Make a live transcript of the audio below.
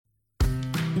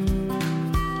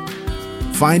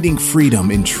finding freedom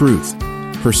in truth,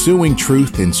 pursuing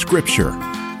truth in Scripture.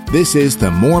 This is the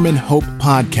Mormon Hope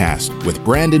Podcast with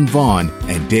Brandon Vaughn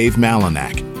and Dave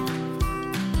Malinak.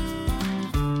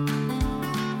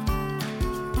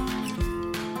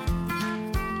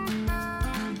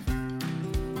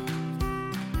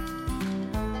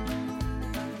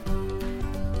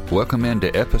 Welcome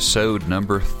into episode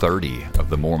number 30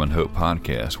 of the Mormon Hope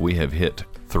Podcast. We have hit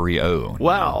 3-0.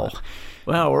 Wow,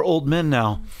 we're old men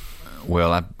now.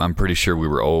 Well, I'm pretty sure we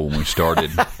were old when we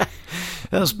started.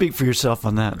 Don't speak for yourself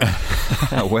on that.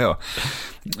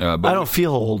 But I don't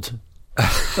feel old.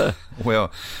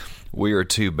 Well, we are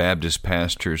two Baptist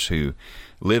pastors who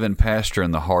live and pastor in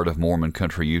the heart of Mormon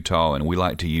country, Utah, and we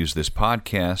like to use this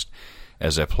podcast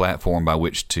as a platform by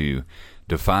which to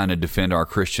define and defend our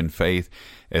Christian faith,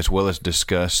 as well as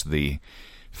discuss the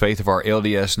faith of our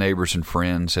LDS neighbors and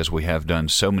friends, as we have done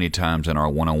so many times in our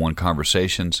one-on-one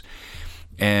conversations.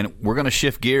 And we're going to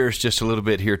shift gears just a little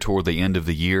bit here toward the end of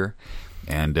the year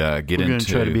and get into... We're going to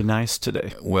try to be nice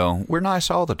today. Well, we're nice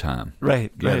all the time.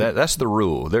 Right. That's the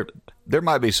rule. There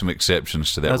might be some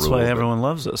exceptions to that rule. That's why everyone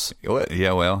loves us.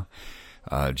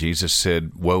 Jesus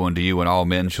said, "Woe unto you, and all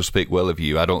men shall speak well of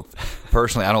you." I don't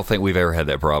think we've ever had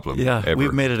that problem. Yeah, ever.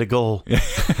 We've made it a goal.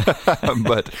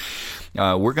 But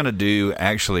we're going to do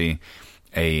actually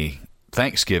a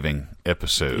Thanksgiving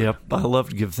episode. Yep, I love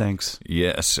to give thanks.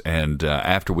 Yes, and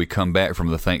after we come back from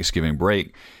the Thanksgiving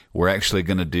break, we're actually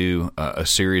going to do a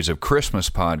series of Christmas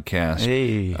podcasts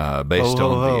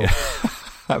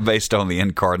based on the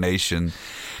incarnation.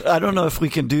 I don't know if we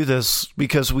can do this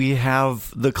because we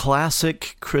have the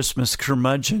classic Christmas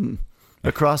curmudgeon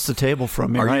across the table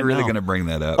from me right now. Are you really going to bring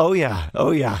that up? Oh,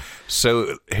 yeah.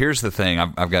 So here's the thing.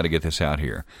 I've got to get this out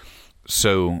here.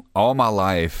 So all my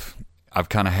life, I've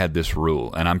kind of had this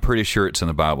rule, and I'm pretty sure it's in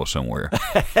the Bible somewhere,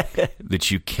 that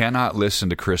you cannot listen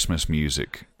to Christmas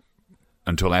music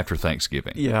until after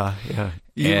Thanksgiving. Yeah.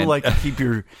 You like to keep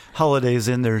your holidays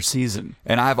in their season.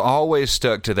 And I've always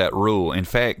stuck to that rule. In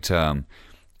fact,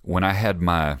 when I had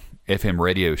my FM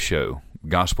radio show,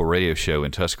 gospel radio show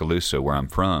in Tuscaloosa, where I'm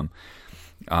from,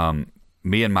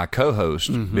 me and my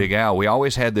co-host, Big Al, we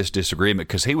always had this disagreement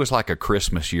because he was like a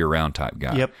Christmas year-round type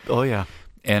guy. Yep. Oh, yeah.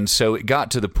 And so it got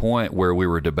to the point where we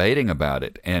were debating about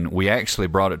it, and we actually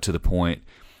brought it to the point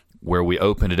where we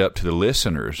opened it up to the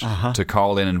listeners to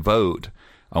call in and vote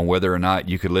on whether or not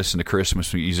you could listen to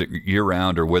Christmas music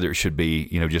year-round or whether it should be,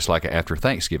 just like an after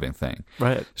Thanksgiving thing.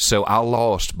 Right. So I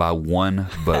lost by one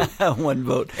vote. One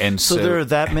vote. And so there are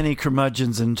that many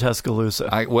curmudgeons in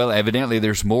Tuscaloosa. Well, evidently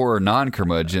there's more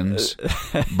non-curmudgeons.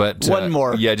 But one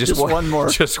more. Yeah, just one more.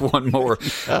 Just one more.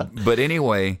 But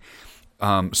anyway...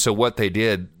 so what they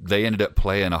did, they ended up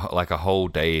playing a whole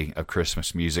day of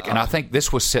Christmas music. And I think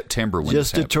this was September when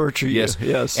just this happened. To torture you.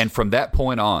 Yes. And from that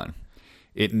point on,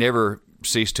 it never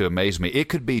ceased to amaze me. It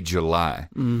could be July,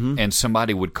 and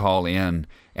somebody would call in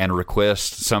and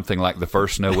request something like the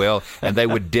first Noel, and they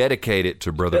would dedicate it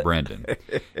to Brother Brendan.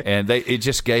 And it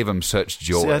just gave them such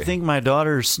joy. See, I think my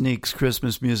daughter sneaks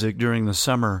Christmas music during the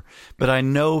summer, but I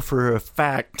know for a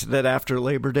fact that after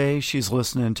Labor Day, she's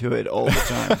listening to it all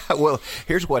the time. Well,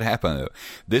 here's what happened, though.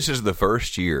 This is the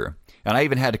first year, and I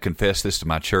even had to confess this to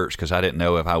my church because I didn't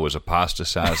know if I was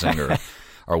apostatizing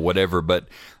or whatever, but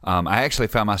I actually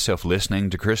found myself listening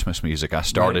to Christmas music. I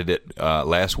started it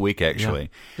last week, actually,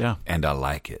 and I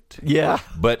like it. Yeah.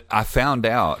 But I found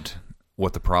out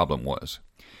what the problem was.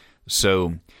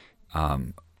 So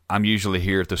I'm usually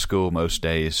here at the school most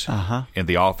days in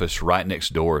the office right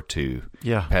next door to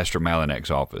Pastor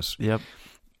Malinak's office. Yep.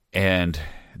 And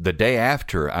the day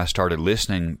after I started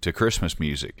listening to Christmas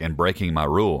music and breaking my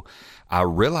rule, I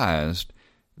realized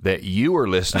that you were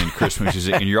listening to Christmas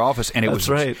music in your office, and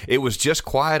it was just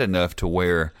quiet enough to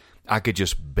where I could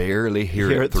just barely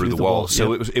hear it through the wall.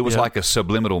 So it was like a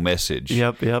subliminal message.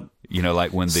 Yep.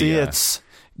 Like when it's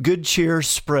good cheer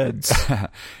spreads.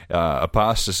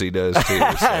 Apostasy does too.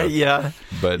 So.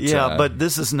 But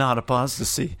this is not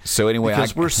apostasy. So anyway,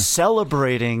 because we're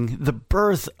celebrating the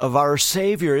birth of our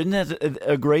Savior. Isn't that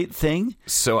a great thing?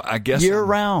 So I guess year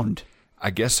round.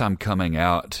 I guess I'm coming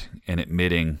out and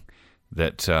admitting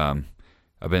that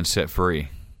I've been set free.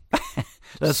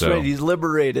 That's right. He's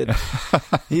liberated.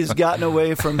 He's gotten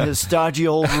away from his stodgy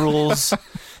old rules,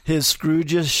 his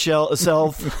Scrooge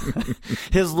self.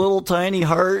 His little tiny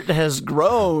heart has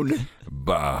grown.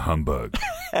 Bah, humbug.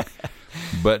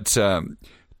 But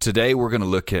today we're going to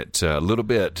look at a little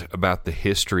bit about the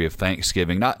history of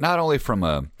Thanksgiving, not only from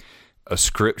a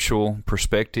scriptural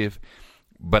perspective,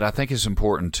 but I think it's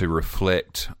important to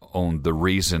reflect on the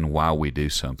reason why we do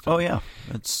something. Oh, yeah.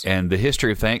 And the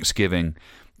history of Thanksgiving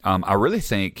I really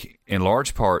think in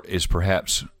large part is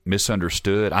perhaps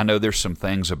misunderstood. I know there's some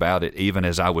things about it, even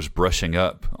as I was brushing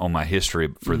up on my history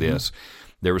for this,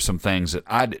 there were some things that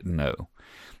I didn't know.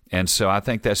 And so I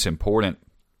think that's important.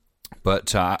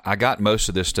 But I got most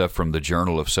of this stuff from the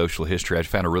Journal of Social History. I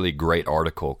found a really great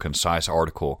article, concise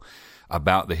article,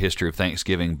 about the history of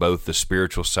Thanksgiving, both the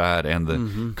spiritual side and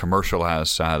the commercialized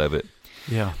side of it.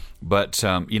 Yeah. But,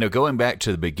 going back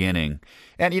to the beginning,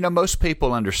 and, most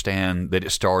people understand that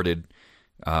it started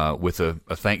with a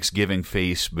Thanksgiving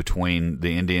feast between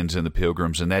the Indians and the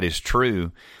Pilgrims, and that is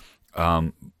true.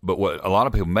 But what a lot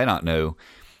of people may not know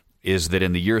is that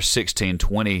in the year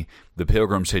 1620, the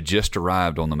Pilgrims had just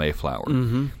arrived on the Mayflower,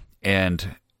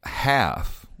 and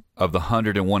half of the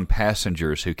 101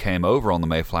 passengers who came over on the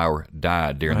Mayflower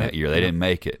died during that year. They didn't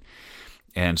make it.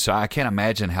 And so I can't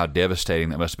imagine how devastating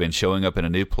that must have been, showing up in a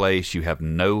new place. You have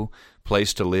no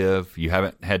place to live. You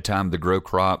haven't had time to grow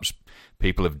crops.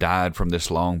 People have died from this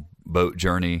long boat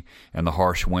journey and the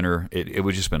harsh winter. It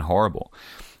would just been horrible.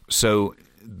 So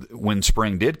when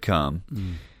spring did come,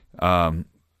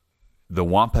 the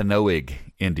Wampanoag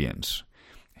Indians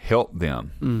helped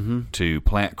them to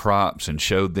plant crops and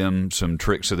showed them some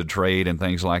tricks of the trade and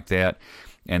things like that.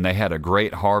 And they had a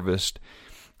great harvest.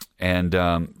 And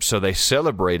so they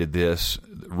celebrated this,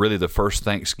 really the first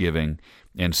Thanksgiving,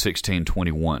 in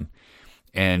 1621.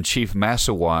 And Chief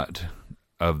Massawat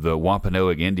of the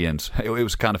Wampanoag Indians, it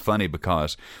was kind of funny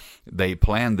because they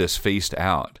planned this feast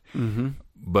out.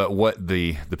 But what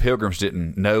the Pilgrims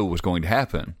didn't know was going to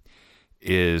happen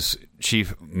is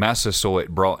Chief Massasoit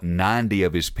brought 90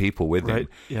 of his people with him.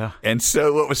 Yeah. And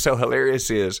so what was so hilarious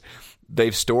is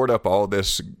they've stored up all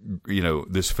this,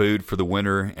 this food for the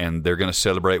winter, and they're going to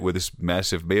celebrate with this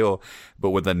massive meal.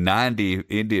 But when the 90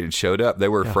 Indians showed up, they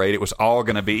were afraid it was all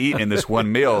going to be eaten in this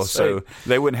one meal. So right.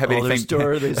 They wouldn't have anything.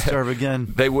 They starve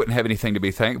again. They wouldn't have anything to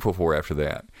be thankful for after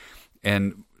that.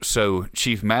 And so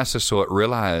Chief Massasoit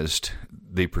realized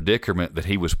the predicament that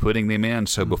he was putting them in.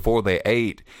 So before they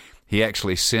ate, he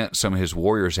actually sent some of his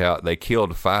warriors out. They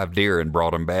killed 5 deer and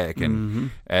brought them back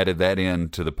and added that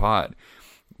into the pot.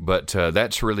 But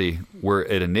that's really where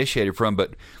it initiated from.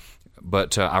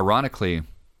 But ironically,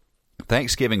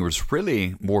 Thanksgiving was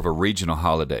really more of a regional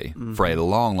holiday for a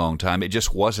long, long time. It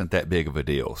just wasn't that big of a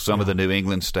deal. Some of the New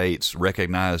England states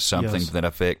recognized something to that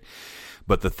effect.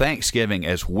 But the Thanksgiving,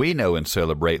 as we know and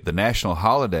celebrate, the national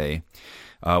holiday,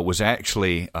 was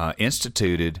actually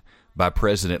instituted by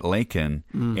President Lincoln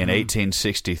in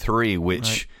 1863,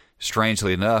 which,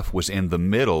 strangely enough, was in the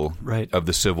middle of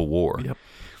the Civil War. Yep.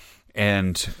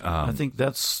 And I think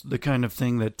that's the kind of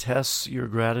thing that tests your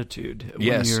gratitude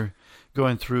when you're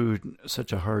going through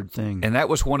such a hard thing. And that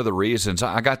was one of the reasons.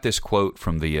 I got this quote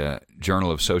from the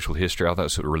Journal of Social History. I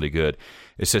thought it was really good.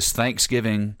 It says,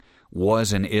 "Thanksgiving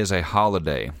was and is a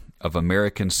holiday of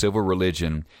American civil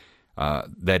religion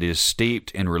that is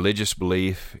steeped in religious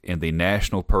belief in the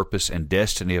national purpose and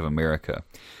destiny of America.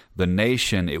 The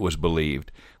nation, it was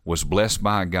believed, was blessed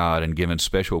by God and given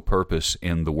special purpose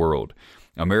in the world.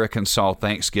 Americans saw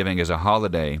Thanksgiving as a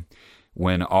holiday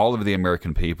when all of the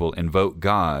American people invoked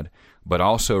God, but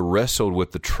also wrestled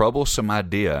with the troublesome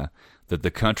idea that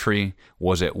the country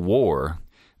was at war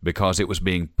because it was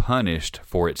being punished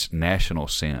for its national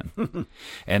sin."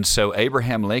 And so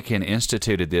Abraham Lincoln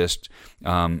instituted this,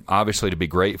 obviously to be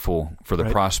grateful for the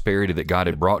prosperity that God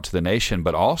had brought to the nation,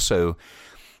 but also,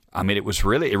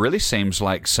 it really seems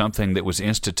like something that was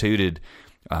instituted,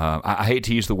 I hate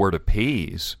to use the word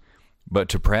appease, but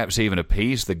to perhaps even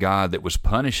appease the God that was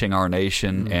punishing our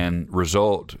nation and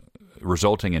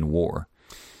resulting in war.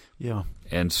 Yeah.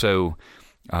 And so,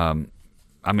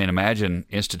 imagine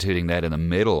instituting that in the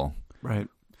middle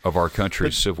of our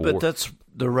country's civil war. But that's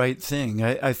the right thing.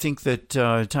 I think that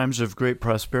times of great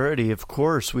prosperity, of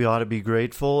course, we ought to be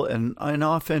grateful, and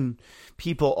often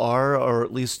people are, or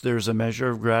at least there's a measure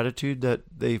of gratitude that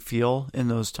they feel in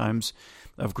those times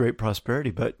of great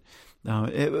prosperity. But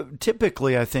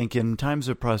typically, I think in times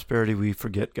of prosperity, we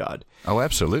forget God. Oh,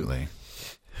 absolutely.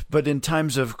 But in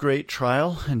times of great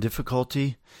trial and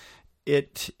difficulty,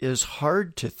 it is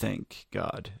hard to thank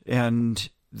God. And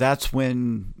that's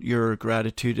when your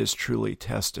gratitude is truly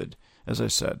tested, as I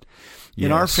said. Yes.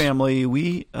 In our family,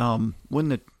 we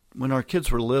when our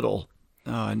kids were little,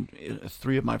 and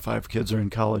 3 of my 5 kids are in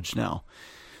college now.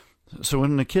 So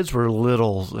when the kids were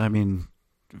little,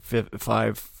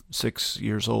 5, 6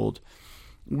 years old,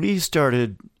 we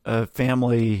started a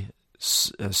family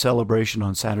celebration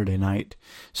on Saturday night,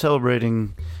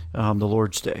 celebrating the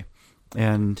Lord's Day.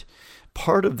 And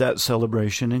part of that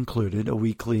celebration included a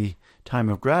weekly time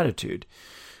of gratitude,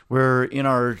 where in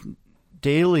our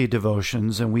daily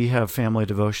devotions, and we have family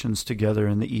devotions together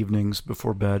in the evenings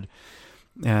before bed,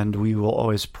 and we will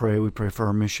always pray. We pray for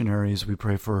our missionaries. We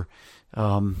pray for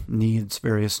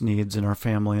various needs in our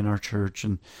family and our church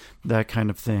and that kind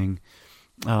of thing.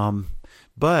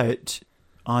 But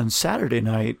on Saturday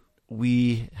night,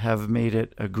 we have made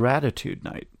it a gratitude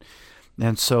night.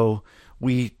 And so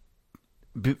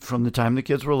from the time the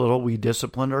kids were little, we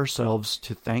disciplined ourselves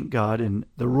to thank God. And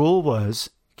the rule was,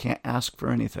 can't ask for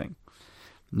anything.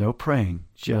 No praying,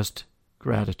 just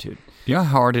gratitude. Do you know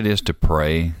how hard it is to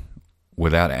pray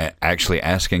without actually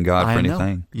asking God for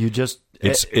anything?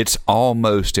 It's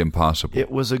almost impossible. It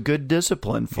was a good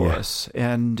discipline for us.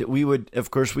 And we would,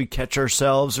 of course, we'd catch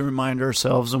ourselves and remind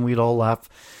ourselves, and we'd all laugh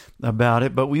about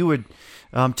it. But we would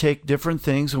take different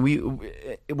things. And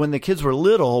when the kids were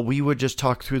little, we would just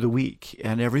talk through the week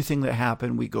and everything that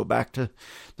happened. We go back to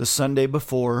the Sunday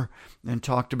before and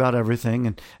talked about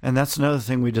everything. And that's another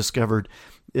thing we discovered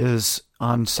is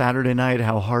on Saturday night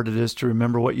how hard it is to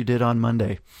remember what you did on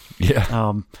Monday.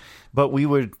 Yeah. But we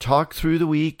would talk through the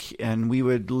week, and we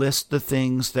would list the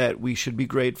things that we should be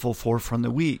grateful for from the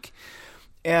week.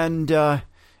 And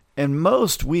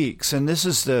most weeks, and this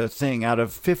is the thing, out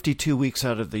of 52 weeks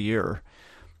out of the year,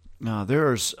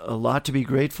 there's a lot to be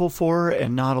grateful for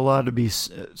and not a lot to be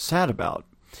sad about.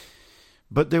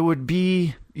 But there would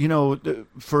be,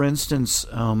 for instance,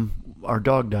 our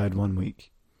dog died one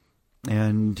week.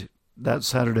 And that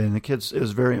Saturday, and the kids, it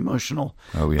was very emotional.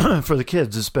 Oh, yeah. For the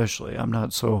kids especially. I'm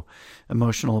not so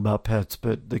emotional about pets,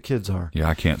 but the kids are. Yeah,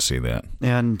 I can't see that.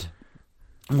 And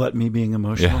what, me being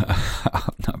emotional? Yeah,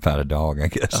 not about a dog, I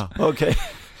guess. Oh, okay.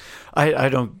 I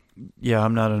don't,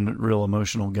 I'm not a real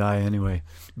emotional guy anyway.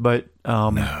 But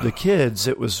the kids,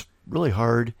 it was really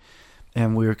hard,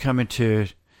 and we were coming to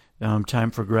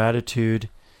time for gratitude,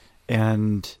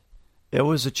 and it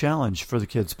was a challenge for the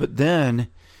kids. But then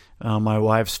my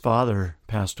wife's father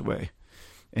passed away,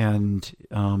 and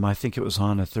I think it was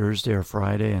on a Thursday or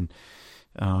Friday, and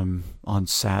on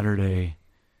Saturday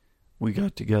we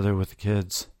got together with the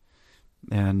kids,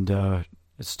 and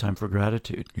it's time for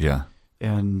gratitude. Yeah.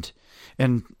 And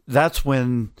that's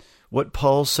when what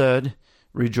Paul said,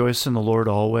 rejoice in the Lord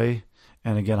always,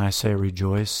 and again I say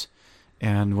rejoice.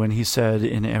 And when he said,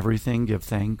 in everything give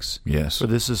thanks, yes, for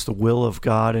this is the will of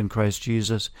God in Christ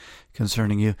Jesus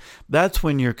concerning you, that's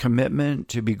when your commitment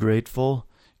to be grateful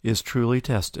is truly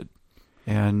tested.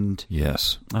 And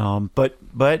yes, but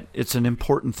it's an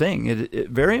important thing,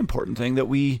 very important thing that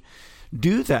we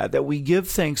do that we give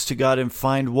thanks to God and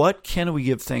find what can we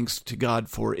give thanks to God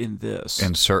for in this.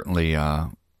 And certainly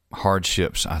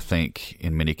hardships, I think,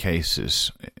 in many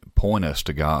cases point us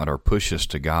to God or push us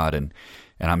to God, and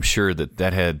I'm sure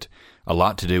that had a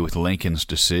lot to do with Lincoln's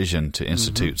decision to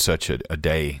institute such a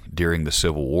day during the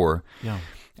Civil War. Yeah.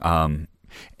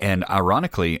 And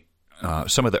ironically,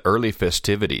 some of the early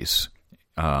festivities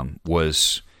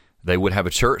was they would have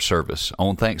a church service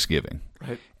on Thanksgiving.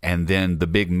 Right. And then the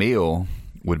big meal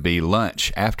would be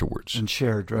lunch afterwards. And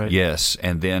shared, right? Yes.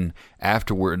 And then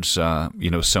afterwards,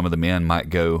 some of the men might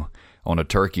go on a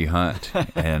turkey hunt.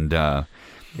 And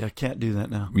yeah, can't do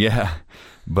that now. Yeah.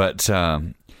 But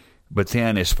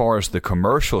then as far as the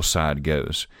commercial side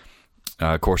goes,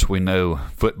 of course, we know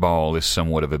football is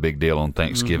somewhat of a big deal on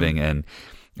Thanksgiving. And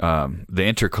the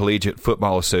Intercollegiate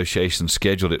Football Association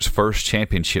scheduled its first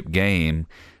championship game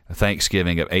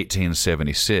Thanksgiving of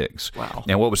 1876. Wow.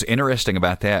 Now, what was interesting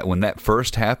about that, when that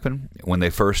first happened, when they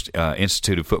first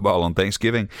instituted football on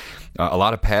Thanksgiving, a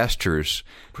lot of pastors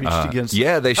preached against.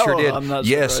 Yeah, they sure did. I'm not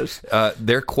surprised. Yes,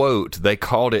 their quote, they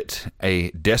called it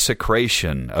a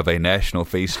desecration of a national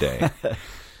feast day.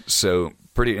 So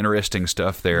pretty interesting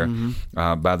stuff there.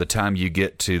 By the time you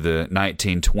get to the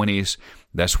 1920s,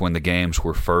 that's when the games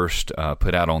were first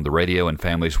put out on the radio, and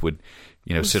families would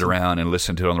sit around and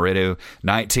listen to it on the radio.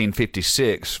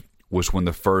 1956 was when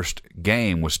the first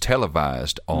game was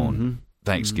televised on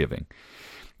Thanksgiving.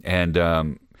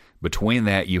 And between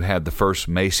that, you had the first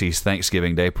Macy's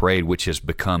Thanksgiving Day Parade, which has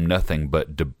become nothing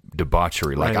but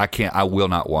debauchery. Like, right. I will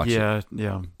not watch it.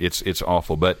 Yeah. It's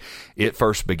awful. But it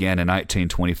first began in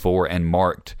 1924 and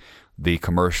marked the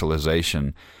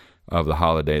commercialization of the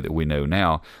holiday that we know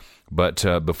now. But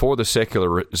before the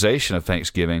secularization of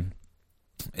Thanksgiving,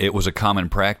 it was a common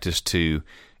practice to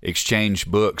exchange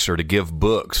books or to give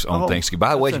books on Thanksgiving.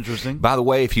 By the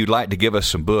way, if you'd like to give us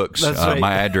some books, right.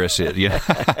 my address is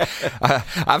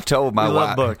I've told my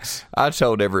wife. Books. I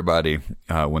told everybody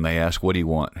when they ask, "What do you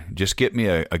want?" Just get me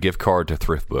a gift card to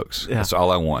Thrift Books. Yeah. That's all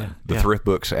I want. Yeah. The Thrift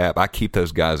Books app. I keep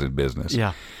those guys in business.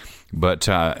 Yeah, but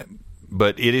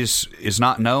it is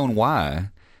not known why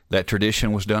that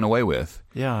tradition was done away with.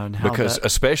 Yeah, and how because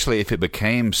especially if it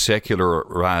became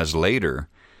secularized later,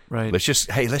 right?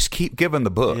 Let's keep giving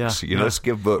the books. Yeah, let's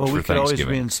give books for Thanksgiving. We could always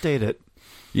reinstate it.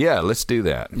 Yeah, let's do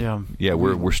that. Yeah.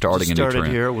 We're starting a new trend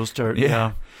here. We'll start.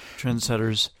 Yeah,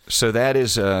 trendsetters. So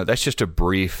that's just a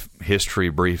brief history,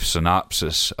 brief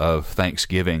synopsis of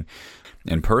Thanksgiving.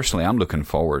 And personally, I'm looking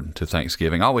forward to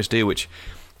Thanksgiving. I always do.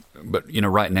 But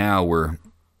right now we're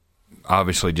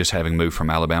obviously just having moved from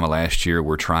Alabama last year.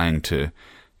 We're trying to,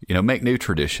 make new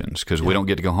traditions because we don't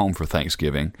get to go home for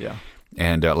Thanksgiving. Yeah.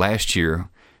 And last year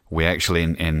we actually,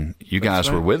 and you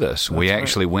guys were with us. We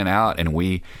actually went out and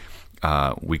we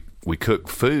cooked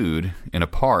food in a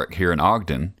park here in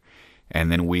Ogden,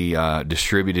 and then we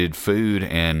distributed food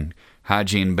and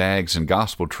hygiene bags and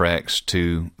gospel tracts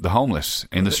to the homeless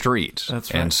in the streets.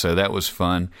 That's right. And so that was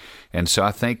fun. And so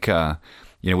I think,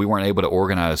 we weren't able to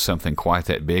organize something quite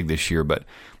that big this year, but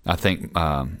I think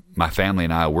my family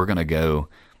and I, we're going to go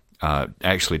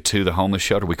actually to the homeless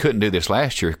shelter. We couldn't do this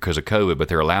last year because of COVID, but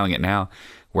they're allowing it now.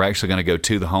 We're actually going to go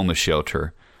to the homeless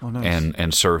shelter. Oh, nice.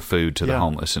 and serve food to the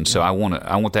homeless. And so I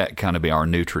want that kind of be our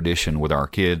new tradition with our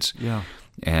kids. Yeah.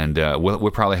 And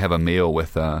we'll probably have a meal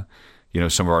with some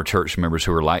of our church members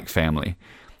who are like family.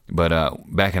 But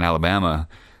back in Alabama,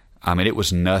 I mean, it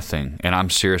was nothing, and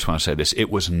I'm serious when I say this, it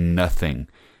was nothing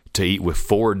to eat with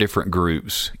 4 different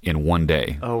groups in one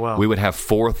day. Oh, wow. We would have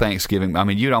 4 Thanksgiving. I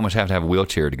mean, you'd almost have to have a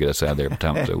wheelchair to get us out of there every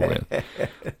time it was over with.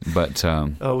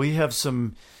 But we have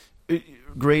some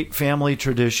great family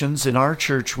traditions in our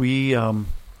church. We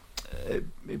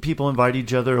people invite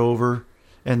each other over,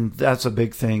 and that's a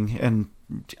big thing. And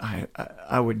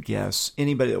I would guess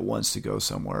anybody that wants to go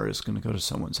somewhere is going to go to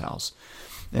someone's house,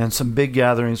 and some big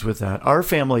gatherings with that. Our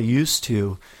family used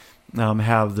to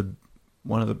have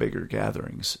one of the bigger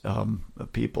gatherings of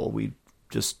people. We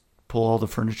just pull all the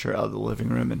furniture out of the living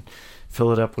room and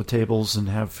fill it up with tables and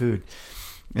have food,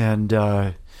 and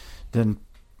then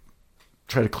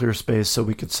try to clear space so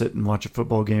we could sit and watch a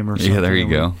football game or something. Yeah, there you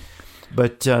go.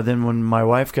 But then when my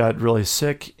wife got really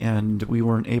sick and we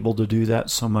weren't able to do that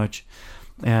so much,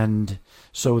 and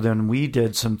so then we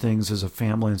did some things as a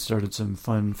family and started some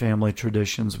fun family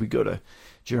traditions. We go to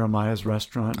Jeremiah's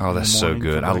restaurant. Oh, that's so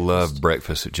good. I love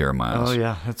breakfast at Jeremiah's. Oh,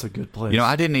 yeah. That's a good place.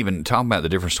 I didn't even talk about the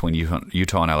difference between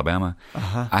Utah and Alabama.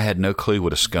 Uh-huh. I had no clue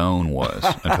what a scone was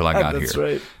until I got That's here.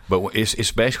 Right. But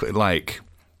it's basically like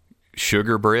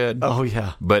sugar bread. Oh,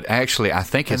 yeah. But actually, I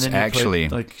think it's actually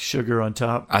like sugar on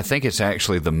top. I think it's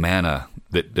actually the manna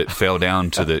that fell down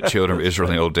to the children of Israel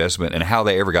in the Old Testament, and how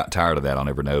they ever got tired of that, I'll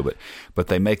never know. But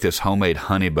they make this homemade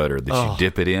honey butter that you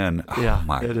dip it in. Oh, yeah,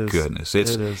 my goodness.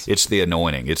 It's the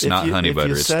anointing. It's not honey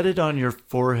butter. If you set it on your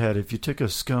forehead, if you took a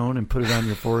scone and put it on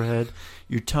your forehead,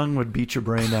 your tongue would beat your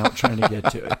brain out trying to get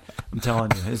to it. I'm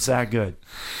telling you, it's that good.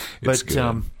 But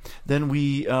good. Then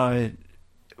we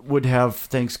would have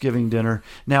Thanksgiving dinner.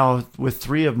 Now, with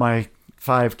 3 of my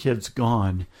 5 kids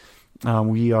gone,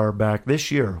 we are back this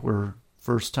year. We're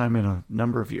first time in a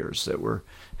number of years that we're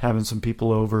having some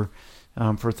people over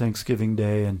for Thanksgiving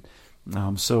Day, and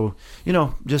so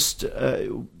just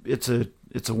it's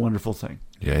a wonderful thing.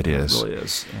 Yeah, it is. It really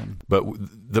is. But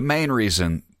the main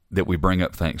reason that we bring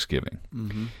up Thanksgiving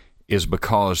is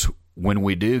because when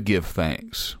we do give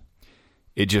thanks,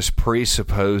 it just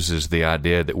presupposes the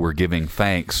idea that we're giving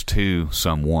thanks to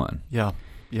someone. Yeah.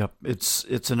 Yep.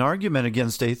 It's an argument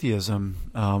against atheism,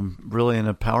 really, and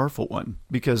a powerful one,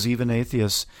 because even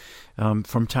atheists,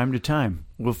 from time to time,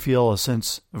 will feel a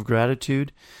sense of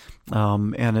gratitude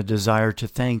and a desire to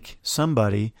thank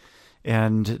somebody.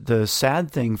 And the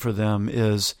sad thing for them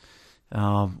is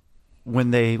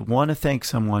when they want to thank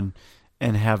someone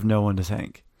and have no one to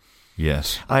thank.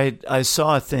 Yes. I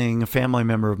saw a family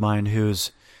member of mine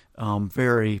who's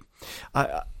very...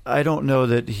 I don't know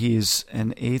that he's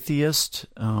an atheist.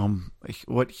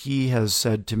 What he has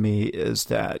said to me is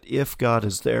that if God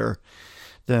is there,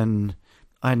 then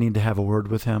I need to have a word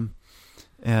with him.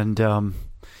 And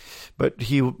but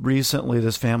he recently,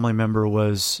 this family member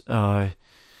was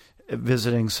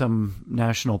visiting some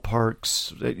national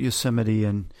parks at Yosemite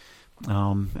and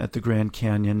at the Grand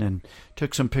Canyon, and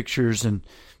took some pictures and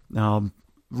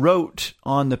wrote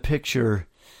on the picture,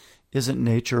 "Isn't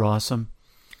nature awesome?"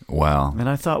 Wow. And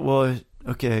I thought, well,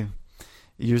 okay,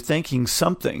 you're thanking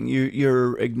something.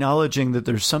 You're acknowledging that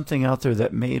there's something out there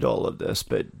that made all of this,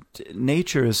 but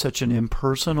nature is such an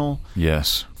impersonal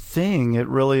thing. It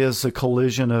really is a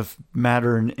collision of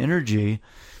matter and energy,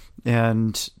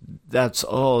 and that's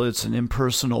all. It's an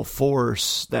impersonal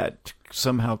force that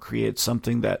somehow creates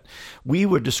something that we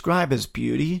would describe as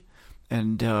beauty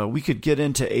And we could get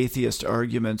into atheist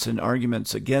arguments and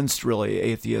arguments against really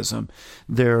atheism.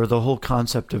 The whole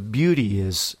concept of beauty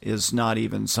is not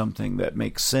even something that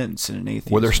makes sense in an atheist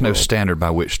Well, there's world. no standard by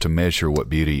which to measure what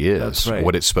beauty is, That's right.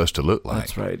 what it's supposed to look like.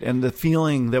 That's right. And the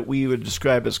feeling that we would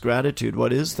describe as gratitude,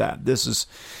 what is that? This is,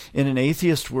 in an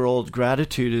atheist world,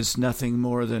 gratitude is nothing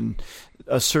more than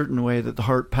a certain way that the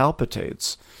heart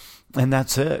palpitates. And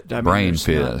that's it. Brain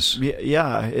fizz.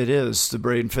 Yeah, it is. The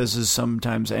brain fizzes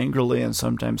sometimes angrily and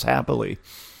sometimes happily.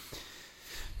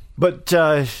 But,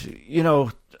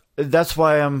 that's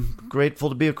why I'm grateful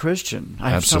to be a Christian. I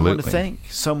have someone to thank,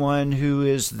 someone who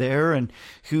is there and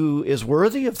who is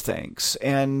worthy of thanks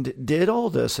and did all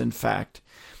this, in fact,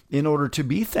 in order to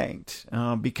be thanked,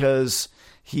 because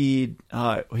He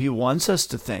wants us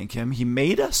to thank him. He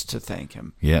made us to thank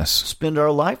him. Yes. Spend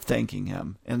our life thanking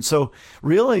him. And so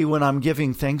really when I'm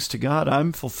giving thanks to God,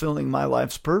 I'm fulfilling my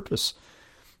life's purpose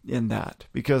in that,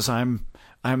 because I'm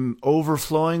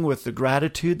overflowing with the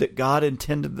gratitude that God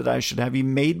intended that I should have. He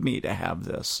made me to have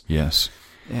this. Yes.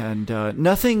 And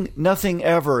nothing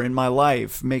ever in my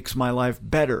life makes my life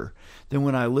better than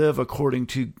when I live according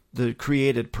to the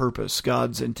created purpose,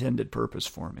 God's intended purpose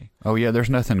for me. Oh, yeah, there's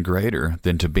nothing greater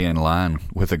than to be in line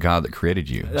with the God that created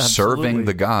you, Absolutely. Serving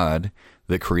the God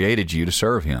that created you to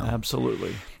serve him.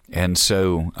 Absolutely. And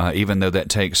so even though that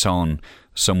takes on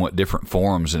somewhat different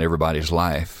forms in everybody's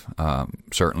life,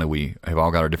 certainly we have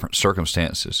all got our different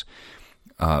circumstances,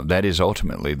 that is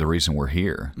ultimately the reason we're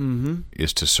here,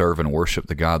 is to serve and worship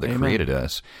the God that Amen. created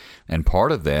us. And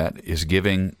part of that is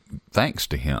giving thanks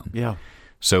to him. Yeah.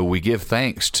 So we give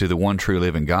thanks to the one true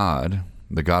living God,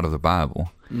 the God of the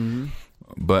Bible. Mm-hmm.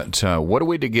 But what are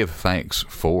we to give thanks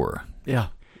for? Yeah.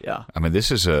 Yeah. I mean,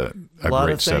 this is a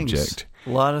great subject. A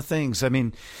lot of things. I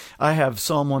mean, I have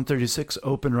Psalm 136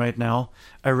 open right now.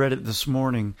 I read it this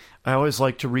morning. I always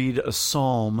like to read a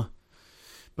psalm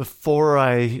before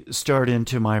I start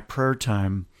into my prayer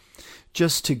time,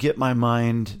 just to get my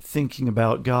mind thinking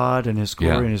about God and his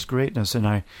glory and his greatness. And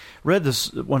I read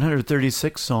this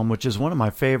 136th Psalm, which is one of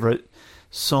my favorite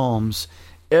Psalms.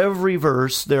 Every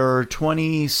verse, there are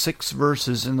 26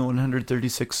 verses in the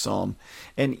 136th Psalm,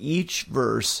 and each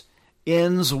verse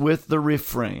ends with the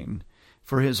refrain,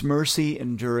 "For his mercy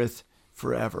endureth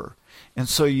forever." And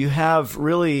so you have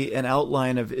really an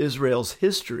outline of Israel's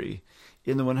history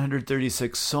in the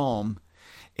 136th Psalm,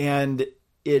 and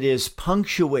it is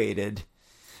punctuated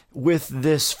with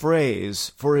this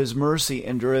phrase, "For his mercy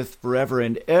endureth forever."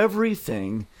 And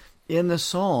everything in the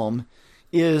Psalm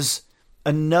is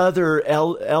another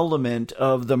element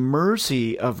of the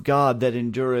mercy of God that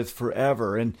endureth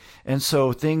forever. And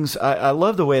so things, I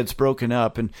love the way it's broken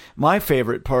up. And my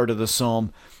favorite part of the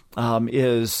Psalm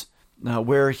is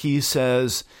where he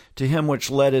says, "To him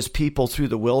which led his people through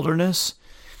the wilderness."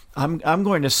 I'm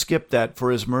going to skip that,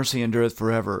 "For his mercy endureth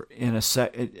forever," in a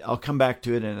sec. I'll come back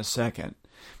to it in a second,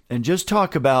 and just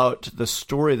talk about the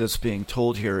story that's being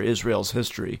told here, Israel's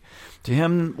history. "To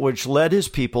him which led his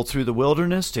people through the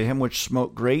wilderness, to him which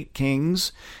smote great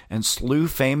kings and slew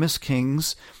famous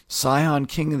kings, Sihon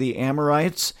king of the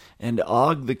Amorites, and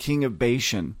Og the king of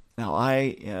Bashan." Now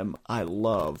I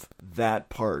love that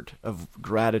part of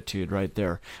gratitude right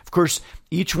there. Of course,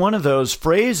 each one of those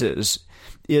phrases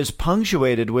is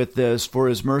punctuated with this, "For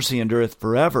his mercy endureth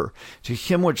forever." To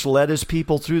him which led his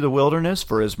people through the wilderness,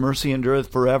 "For his mercy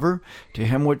endureth forever." To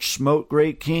him which smote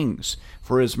great kings,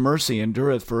 "For his mercy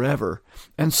endureth forever."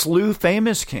 And slew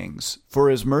famous kings, "For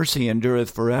his mercy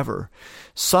endureth forever."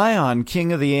 Sihon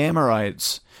king of the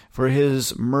Amorites, "For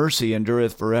his mercy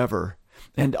endureth forever."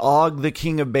 And Og the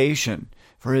king of Bashan,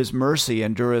 "For his mercy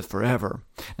endureth forever."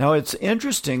 Now it's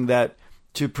interesting that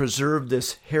to preserve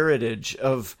this heritage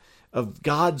of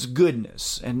God's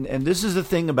goodness. And this is the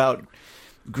thing about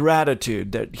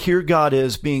gratitude, that here God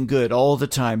is being good all the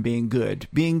time, being good,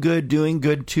 doing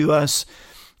good to us.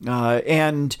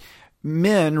 And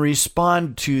men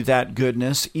respond to that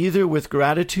goodness either with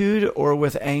gratitude or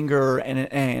with anger and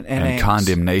angst.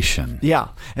 Condemnation. Yeah.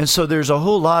 And so there's a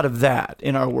whole lot of that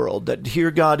in our world, that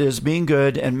here God is being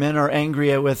good and men are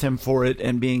angry with him for it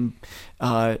and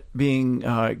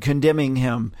condemning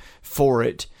him for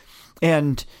it.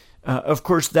 And of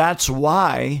course, that's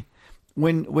why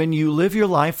when you live your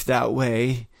life that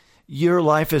way, your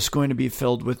life is going to be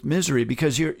filled with misery,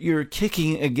 because you're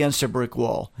kicking against a brick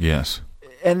wall. Yes.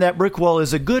 And that brick wall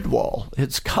is a good wall.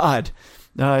 It's God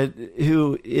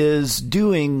who is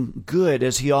doing good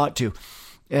as he ought to.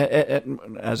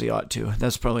 As he ought to.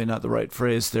 That's probably not the right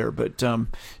phrase there, but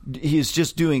he's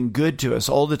just doing good to us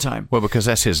all the time. Well, because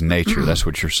that's his nature. That's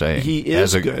what you're saying. He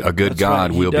is good. A good That's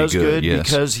God right. will be good. He does good yes.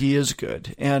 because he is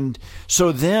good. And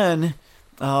so then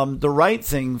the right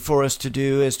thing for us to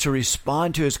do is to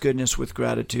respond to his goodness with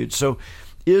gratitude. So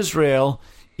Israel,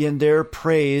 in their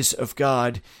praise of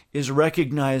God, is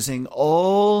recognizing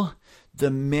all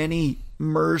the many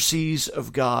mercies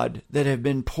of God that have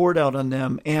been poured out on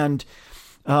them. And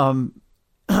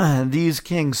these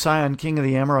kings, Sihon, king of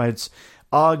the Amorites,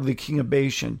 Og, the king of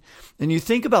Bashan. And you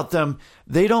think about them,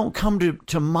 they don't come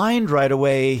to mind right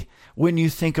away when you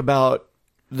think about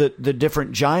the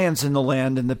different giants in the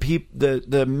land and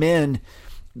the men,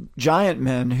 giant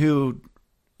men who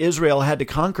Israel had to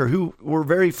conquer, who were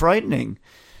very frightening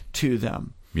to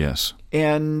them. Yes.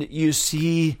 And you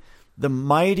see the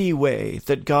mighty way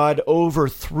that God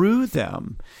overthrew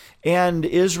them, and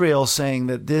Israel saying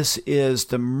that this is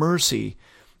the mercy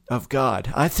of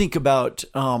God. I think about,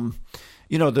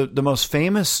 the most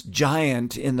famous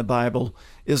giant in the Bible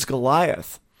is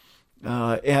Goliath.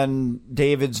 And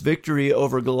David's victory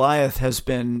over Goliath has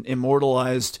been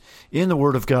immortalized in the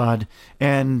Word of God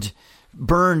and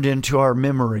burned into our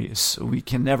memories. We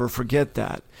can never forget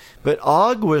that. But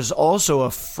Og was also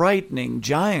a frightening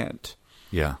giant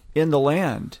in the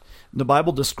land. The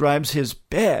Bible describes his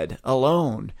bed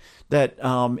alone that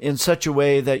in such a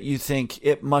way that you think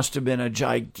it must have been a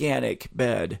gigantic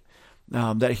bed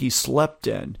that he slept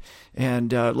in.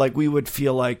 And like we would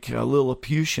feel like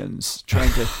Lilliputians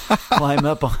trying to climb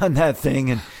up on that thing.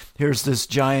 And here's this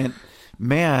giant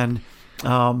man,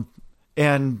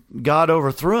 and God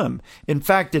overthrew him. In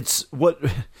fact, it's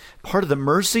part of the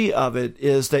mercy of it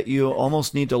is that you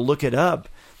almost need to look it up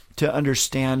to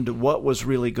understand what was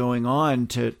really going on,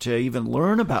 to even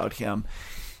learn about him.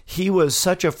 He was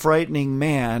such a frightening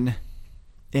man,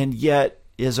 and yet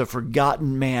is a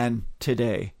forgotten man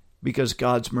today, because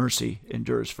God's mercy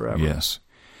endures forever. Yes.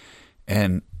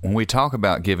 And when we talk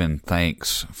about giving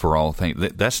thanks for all things,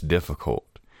 that's difficult.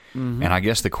 Mm-hmm. And I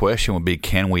guess the question would be,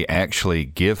 can we actually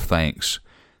give thanks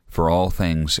for all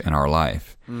things in our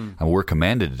life? And we're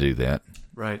commanded to do that.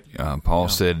 Right. Paul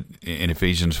said in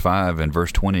Ephesians 5 and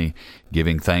verse 20,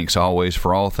 giving thanks always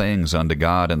for all things unto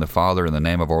God and the Father in the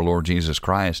name of our Lord Jesus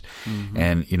Christ. Mm-hmm.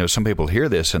 And, some people hear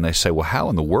this and they say, well, how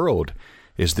in the world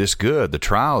is this good? The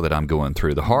trial that I'm going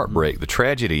through, the heartbreak, the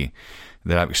tragedy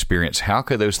that I've experienced, how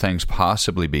could those things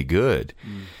possibly be good?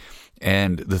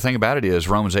 And the thing about it is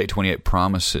Romans 8:28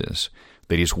 promises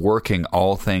that he's working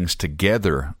all things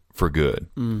together for good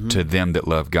to them that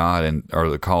love God and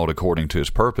are called according to his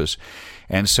purpose.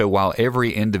 And so while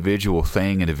every individual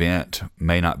thing and event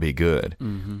may not be good,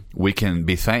 we can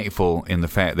be thankful in the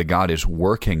fact that God is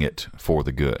working it for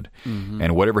the good.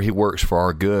 And whatever he works for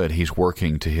our good, he's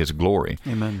working to his glory.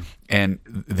 Amen. And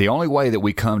the only way that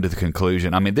we come to the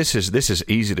conclusion, I mean, this is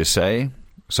easy to say.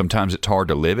 Sometimes it's hard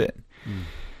to live it.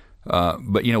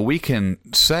 But, we can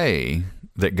say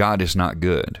that God is not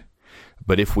good.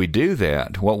 But if we do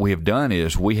that, what we have done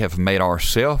is we have made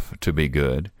ourselves to be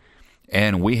good,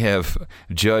 and we have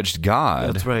judged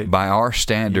God by our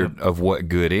standard of what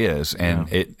good is.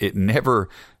 And it never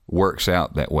works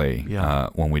out that way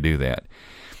when we do that.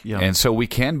 And so we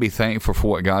can be thankful for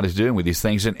what God is doing with these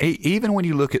things. And even when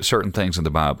you look at certain things in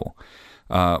the Bible,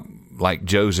 like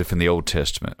Joseph in the Old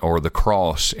Testament or the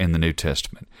cross in the New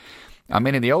Testament, I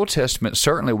mean, in the Old Testament,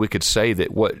 certainly we could say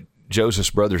that what Joseph's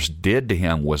brothers did to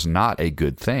him was not a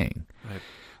good thing. Right.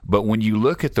 But when you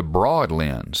look at the broad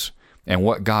lens and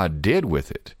what God did with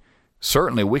it,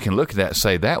 certainly we can look at that and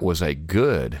say that was a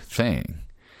good thing.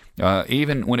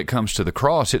 Even when it comes to the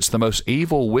cross, it's the most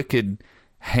evil, wicked,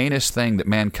 heinous thing that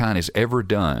mankind has ever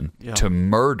done to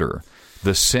murder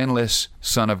the sinless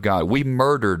Son of God. We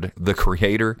murdered the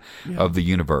Creator of the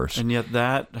universe. And yet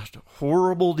that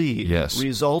horrible deed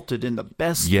resulted in the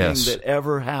best thing that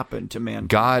ever happened to mankind.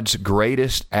 God's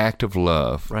greatest act of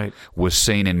love was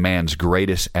seen in man's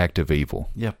greatest act of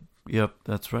evil. Yep,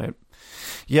 that's right.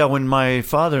 Yeah, when my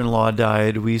father-in-law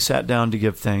died, we sat down to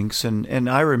give thanks, and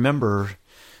I remember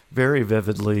very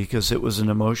vividly, because it was an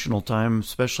emotional time,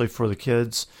 especially for the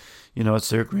kids. It's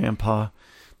their grandpa.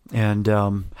 And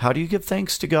how do you give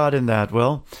thanks to God in that?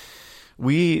 Well,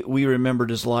 we remembered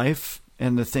his life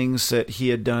and the things that he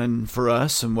had done for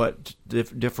us and what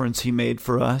difference he made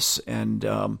for us, and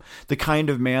the kind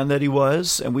of man that he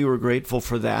was, and we were grateful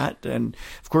for that. And,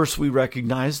 of course, we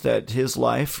recognized that his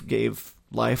life gave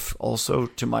life also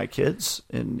to my kids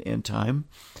in time.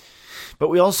 But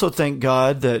we also thank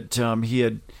God that he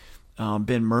had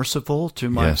been merciful to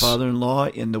my father-in-law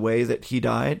in the way that he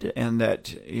died, and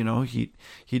that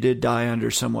he did die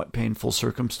under somewhat painful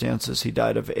circumstances. He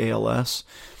died of ALS,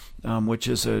 which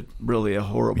is really a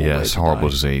horrible horrible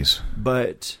disease.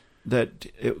 But that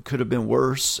it could have been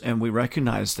worse, and we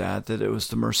recognize that it was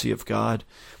the mercy of God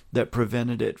that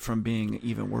prevented it from being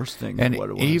even worse thing and than what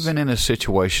it was. Even in a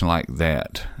situation like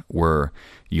that, where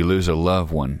you lose a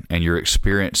loved one and you're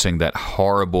experiencing that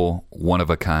horrible,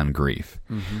 one-of-a-kind grief.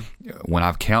 When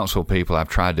I've counseled people, I've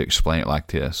tried to explain it like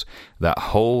this. That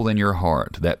hole in your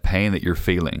heart, that pain that you're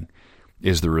feeling,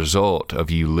 is the result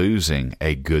of you losing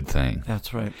a good thing.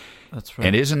 That's right. That's right.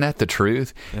 And isn't that the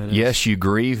truth? Yes, you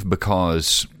grieve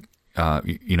because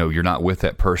you're not with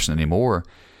that person anymore.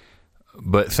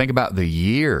 But think about the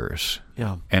years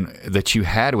and that you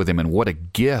had with him, and what a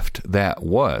gift that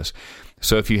was.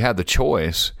 So if you had the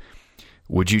choice,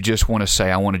 would you just want to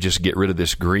say, I want to just get rid of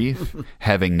this grief,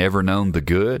 having never known the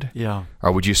good? Yeah.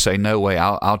 Or would you say, no way,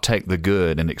 I'll take the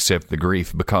good and accept the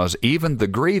grief, because even the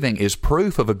grieving is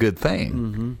proof of a good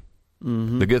thing.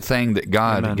 The good thing that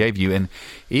God gave you. And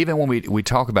even when we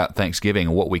talk about Thanksgiving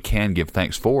and what we can give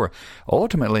thanks for,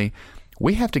 ultimately,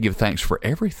 we have to give thanks for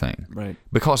everything. Right.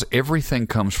 Because everything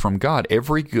comes from God.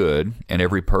 Every good and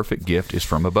every perfect gift is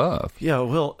from above. Yeah,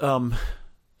 well,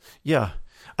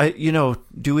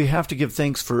 do we have to give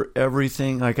thanks for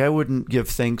everything? Like, I wouldn't give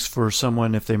thanks for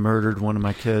someone if they murdered one of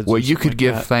my kids. Well, you could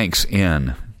give thanks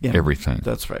in everything.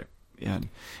 That's right.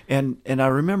 And I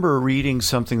remember reading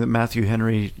something that Matthew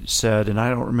Henry said, and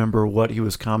I don't remember what he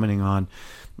was commenting on,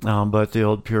 but the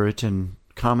old Puritan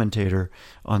commentator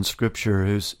on Scripture,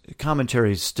 whose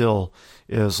commentary still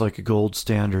is like a gold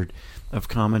standard of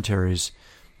commentaries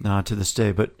to this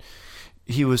day. But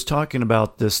he was talking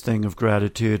about this thing of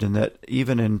gratitude, and that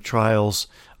even in trials,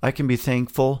 I can be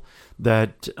thankful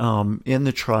that in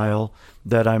the trial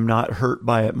that I'm not hurt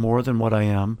by it more than what I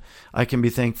am. I can be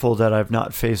thankful that I've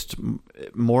not faced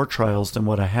more trials than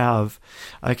what I have.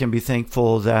 I can be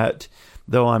thankful that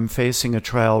though I'm facing a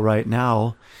trial right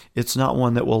now, it's not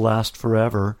one that will last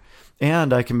forever.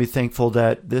 And I can be thankful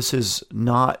that this is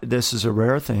a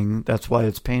rare thing. That's why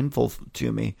it's painful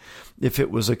to me. If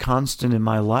it was a constant in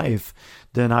my life,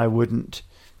 then I wouldn't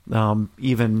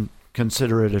even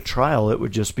consider it a trial. It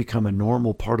would just become a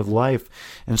normal part of life.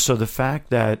 And so the fact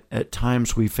that at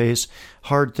times we face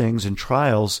hard things and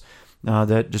trials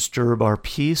that disturb our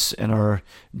peace and our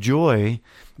joy,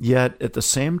 yet at the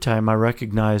same time I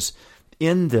recognize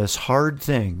in this hard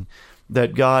thing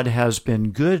that God has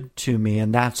been good to me,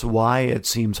 and that's why it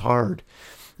seems hard.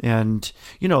 And,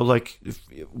 like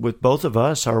with both of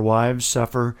us, our wives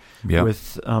suffer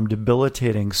with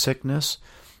debilitating sickness.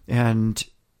 And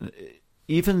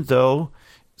even though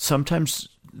sometimes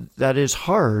that is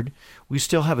hard, we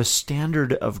still have a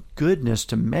standard of goodness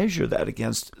to measure that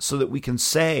against, so that we can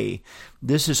say,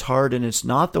 this is hard and it's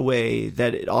not the way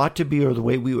that it ought to be or the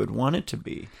way we would want it to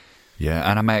be. Yeah,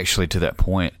 and I'm actually to that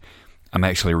point. I'm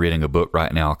actually reading a book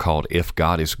right now called If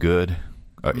God is Good.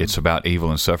 It's about evil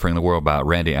and suffering in the world by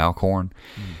Randy Alcorn.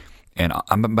 And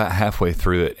I'm about halfway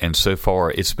through it, and so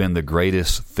far it's been the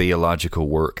greatest theological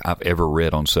work I've ever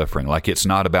read on suffering. Like, it's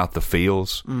not about the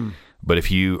feels, but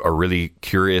if you are really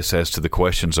curious as to the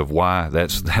questions of why,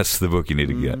 that's the book you need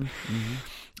to get.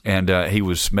 And he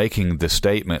was making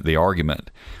the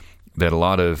argument that a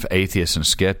lot of atheists and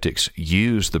skeptics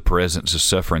use the presence of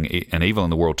suffering and evil in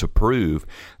the world to prove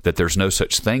that there's no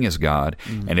such thing as God.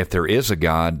 And if there is a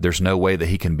God, there's no way that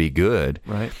he can be good.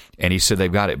 Right. And he said they've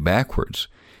got it backwards.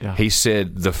 Yeah. He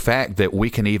said the fact that we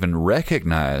can even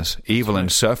recognize evil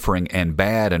and suffering and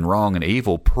bad and wrong and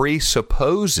evil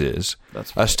presupposes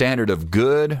a standard of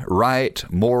good, right,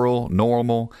 moral,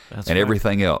 normal, and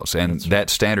everything else. And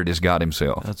that standard is God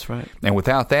himself. That's right. And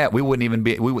without that, we wouldn't even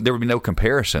be, there would be no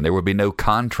comparison. There would be no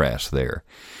contrast there.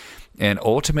 And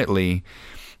ultimately,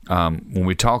 when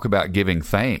we talk about giving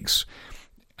thanks,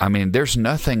 I mean, there's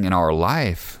nothing in our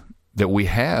life that we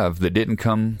have that didn't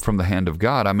come from the hand of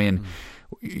God. I mean,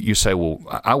 you say, well,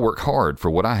 I work hard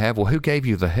for what I have. Well, who gave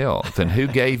you the health, and who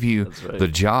gave you the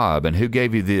job, and who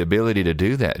gave you the ability to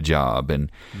do that job?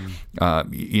 And,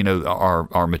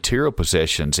 our material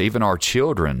possessions, even our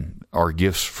children, are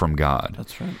gifts from God.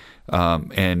 That's right.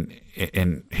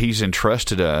 And he's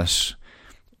entrusted us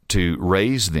to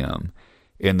raise them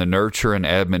in the nurture and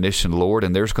admonition of the Lord.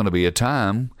 And there's going to be a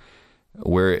time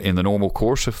where in the normal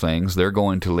course of things, they're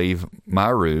going to leave my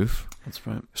roof. That's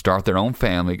right. Start their own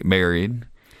family, married.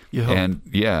 You hope. And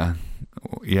yeah,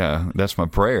 that's my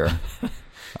prayer.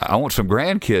 I want some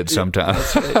grandkids sometime.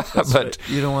 That's right. That's right.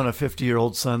 You don't want a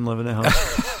 50-year-old son living in a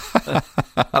house.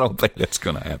 I don't think that's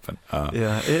going to happen.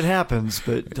 It happens,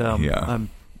 but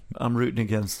I'm rooting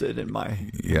against it in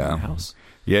my house.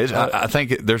 Yeah, I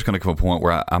think there's going to come a point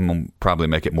where I'm going to probably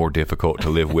make it more difficult to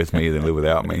live with me than live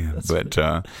without me. But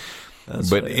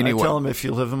anyway, I tell them, if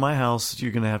you live in my house,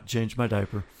 you're going to have to change my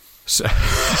diaper. So,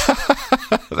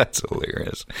 that's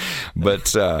hilarious.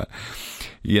 But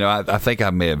I think I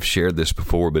may have shared this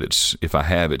before, but if I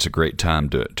have, it's a great time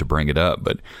to bring it up.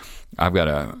 But I've got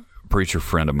a preacher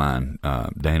friend of mine,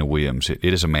 Dana Williams. It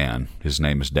is a man. His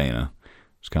name is Dana.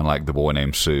 It's kind of like the boy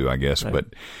named Sue, I guess. Right.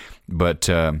 But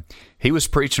he was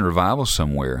preaching revival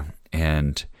somewhere,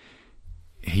 and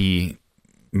he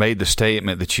made the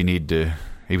statement that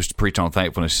he was preaching on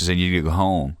thankfulness. He said, you need to go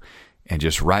home and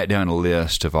just write down a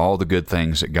list of all the good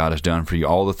things that God has done for you,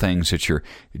 all the things that you're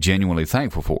genuinely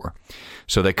thankful for.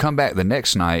 So they come back the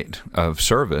next night of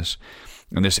service,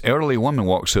 and this elderly woman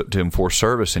walks up to him for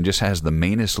service and just has the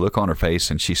meanest look on her face,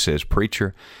 and she says,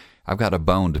 "Preacher, I've got a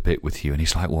bone to pick with you." And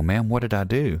he's like, "Well, ma'am, what did I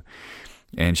do?"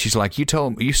 And she's like,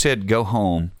 you said go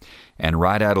home and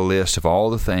write out a list of all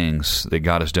the things that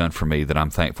God has done for me that I'm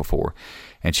thankful for.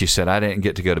 And she said, I didn't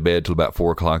get to go to bed till about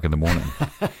 4 o'clock in the morning.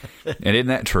 And isn't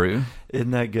that true?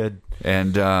 Isn't that good?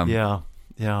 And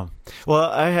yeah. Well,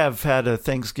 I have had a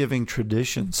Thanksgiving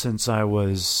tradition since I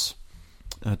was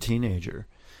a teenager.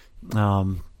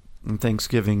 On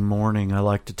Thanksgiving morning, I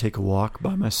like to take a walk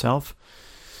by myself,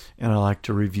 and I like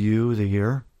to review the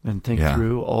year and think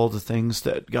through all the things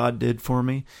that God did for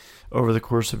me over the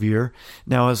course of a year.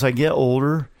 Now, as I get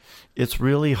older, it's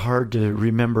really hard to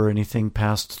remember anything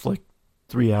past like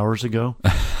 3 hours ago.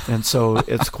 And so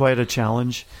it's quite a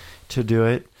challenge to do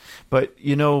it. But,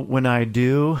 when I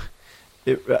do,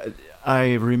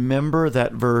 I remember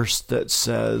that verse that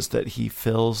says that he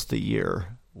fills the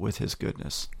year with his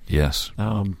goodness. Yes.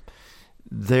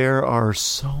 There are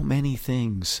so many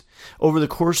things over the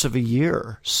course of a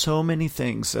year, so many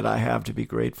things that I have to be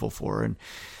grateful for. And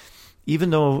even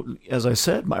though, as I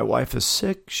said, my wife is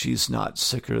sick, she's not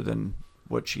sicker than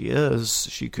what she is.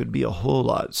 She could be a whole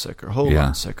lot sicker,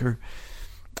 lot sicker.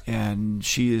 And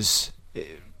she is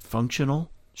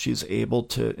functional. She's able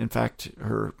to, in fact,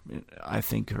 I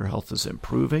think her health is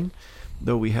improving,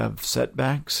 though we have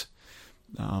setbacks.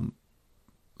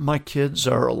 My kids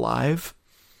are alive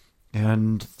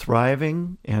and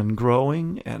thriving and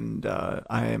growing, and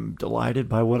I am delighted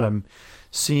by what I'm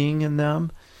seeing in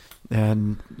them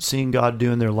and seeing God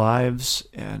do in their lives.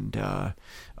 And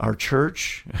our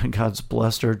church, God's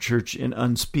blessed our church in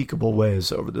unspeakable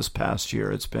ways over this past year.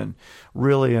 It's been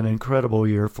really an incredible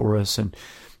year for us. And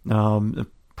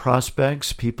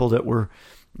prospects, people that we're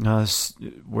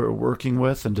working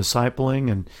with and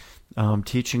discipling and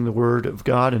teaching the Word of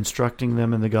God, instructing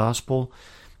them in the gospel.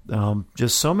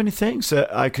 Just so many things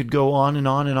that I could go on and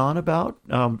on and on about.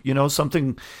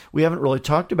 Something we haven't really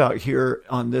talked about here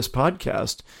on this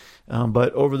podcast.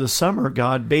 But over the summer,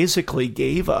 God basically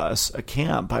gave us a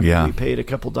camp. We paid a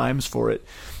couple dimes for it.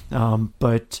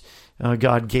 But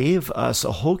God gave us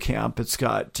a whole camp. It's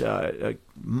got a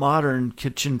modern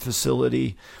kitchen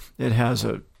facility. It has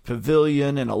a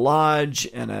pavilion and a lodge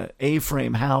and an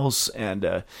A-frame house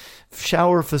and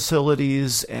shower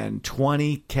facilities and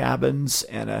 20 cabins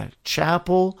and a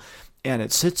chapel. And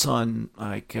it sits on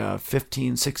like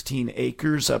 15, 16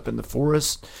 acres up in the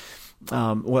forest.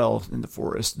 In the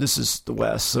forest. This is the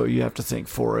West, so you have to think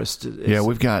forest.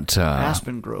 We've got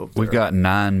Aspen Grove. We've got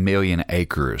 9 million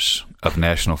acres of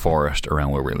national forest around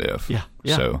where we live. Yeah.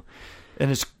 So, and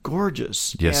it's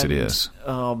gorgeous. Yes, it is.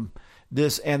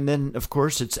 And then, of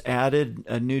course, it's added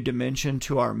a new dimension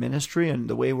to our ministry and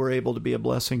the way we're able to be a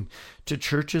blessing to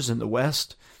churches in the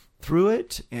West through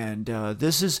it. And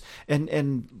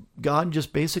and God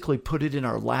just basically put it in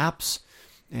our laps.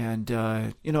 And,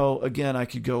 again, I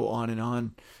could go on and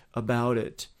on about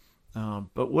it.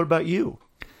 But what about you?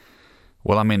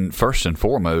 Well, I mean, first and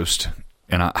foremost,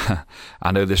 and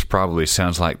I know this probably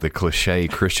sounds like the cliche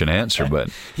Christian answer, but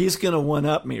he's going to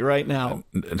one-up me right now.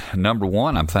 Number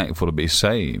one, I'm thankful to be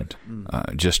saved,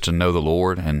 just to know the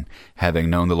Lord. And having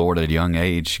known the Lord at a young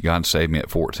age, God saved me at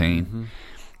 14,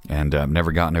 and I've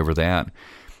never gotten over that.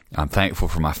 I'm thankful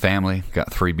for my family,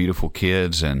 got 3 beautiful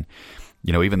kids, and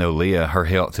even though Leah, her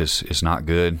health is not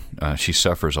good, she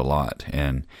suffers a lot,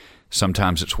 and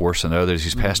sometimes it's worse than others.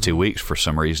 These past 2 weeks, for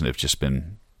some reason, have just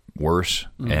been worse,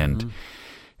 and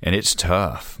it's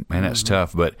tough, man. That's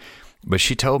tough. But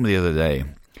she told me the other day,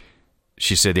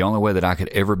 she said the only way that I could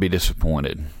ever be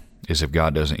disappointed is if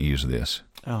God doesn't use this.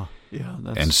 Oh, yeah.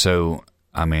 And so,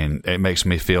 I mean, it makes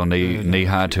me feel knee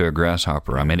high to a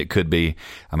grasshopper. I mean, it could be.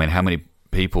 I mean, how many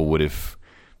people would have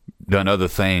done other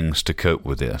things to cope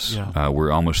with this? Yeah.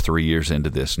 We're almost 3 years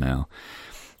into this now,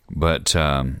 but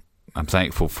I'm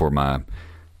thankful for my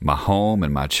home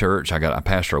and my church. I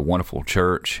pastor a wonderful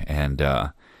church, and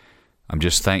I'm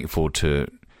just thankful to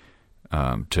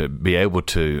be able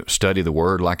to study the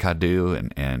Word like I do,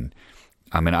 and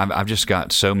I mean I've just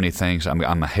got so many things.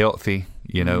 I'm healthy,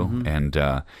 and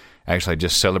actually I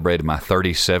just celebrated my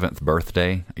 37th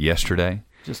birthday yesterday.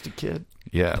 Just a kid.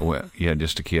 Yeah, well, yeah,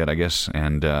 just a kid, I guess.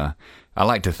 And I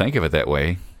like to think of it that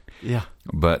way. Yeah.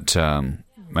 But, man,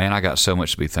 I got so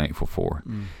much to be thankful for.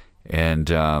 And,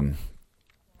 a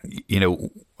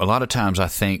lot of times I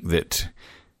think that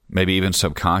maybe even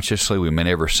subconsciously, we may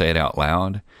never say it out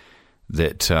loud,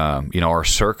 that, our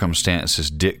circumstances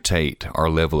dictate our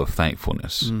level of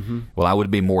thankfulness. Well, I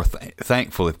would be more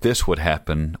thankful if this would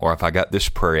happen, or if I got this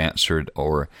prayer answered,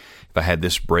 or if I had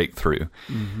this breakthrough.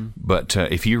 But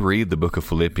if you read the book of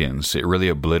Philippians, it really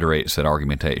obliterates that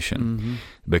argumentation.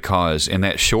 Because in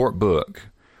that short book,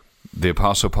 the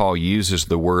Apostle Paul uses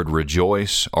the word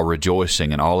rejoice or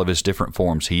rejoicing in all of his different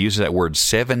forms. He uses that word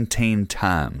 17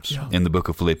 times in the book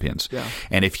of Philippians.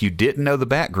 And if you didn't know the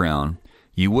background,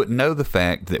 you wouldn't know the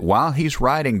fact that while he's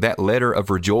writing that letter of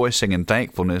rejoicing and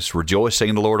thankfulness, rejoicing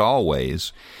in the Lord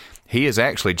always, he is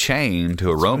actually chained to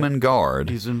a Roman guard.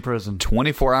 He's in prison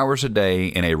 24 hours a day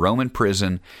in a Roman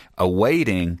prison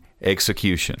awaiting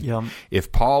execution.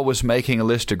 If Paul was making a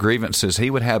list of grievances, he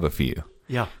would have a few.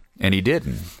 And he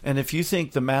didn't. And if you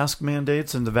think the mask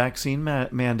mandates and the vaccine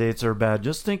mandates are bad,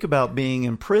 just think about being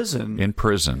in prison.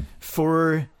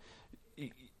 For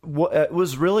what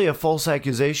was really a false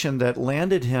accusation that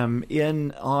landed him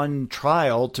on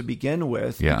trial to begin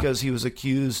with, because he was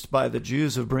accused by the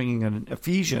Jews of bringing an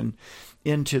Ephesian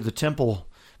into the temple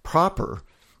proper,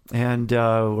 and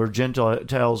where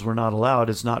Gentiles were not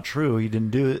allowed. It's not true. He didn't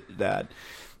do that.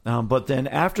 But then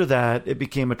after that, it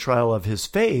became a trial of his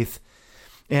faith.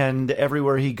 And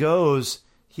everywhere he goes,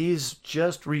 he's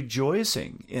just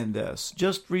rejoicing in this,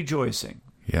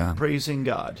 praising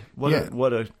God. What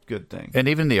a good thing. And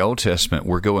even in the Old Testament,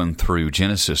 we're going through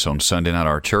Genesis on Sunday night at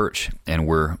our church, and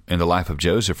we're in the life of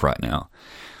Joseph right now.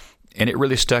 And it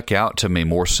really stuck out to me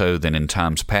more so than in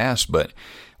times past, but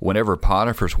whenever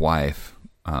Potiphar's wife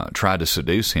tried to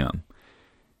seduce him,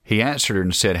 he answered her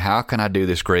and said, "How can I do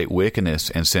this great wickedness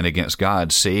and sin against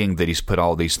God, seeing that he's put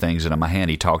all these things into my hand?"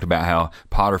 He talked about how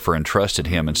Potiphar entrusted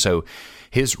him. And so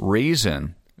his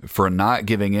reason for not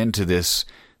giving in to this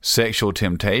sexual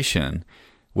temptation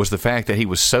was the fact that he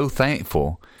was so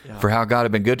thankful for how God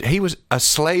had been good. He was a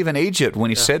slave in Egypt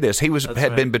when he said this. He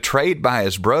had been betrayed by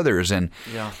his brothers. And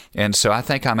so I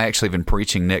think I'm actually even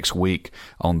preaching next week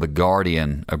on the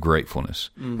guardian of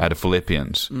gratefulness out of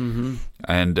Philippians.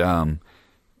 And,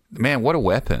 man, what a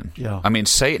weapon. I mean,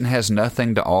 Satan has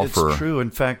nothing to offer. It's true. In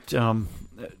fact,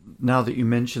 now that you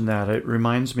mention that, it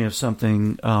reminds me of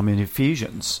something in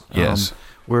Ephesians.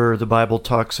 Where the Bible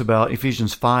talks about,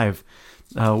 Ephesians 5,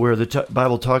 where the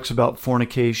Bible talks about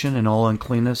fornication and all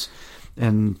uncleanness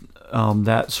and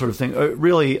that sort of thing. It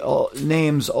really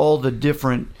names all the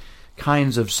different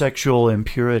kinds of sexual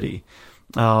impurity.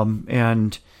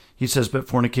 And he says, "But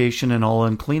fornication and all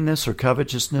uncleanness or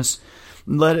covetousness,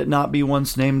 let it not be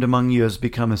once named among you as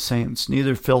become as saints,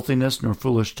 neither filthiness, nor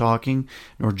foolish talking,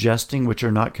 nor jesting, which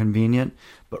are not convenient,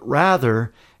 but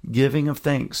rather giving of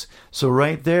thanks." So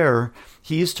right there,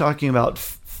 he's talking about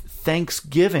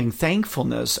thanksgiving,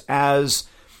 thankfulness as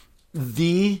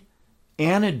the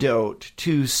antidote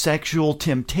to sexual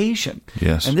temptation.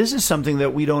 And this is something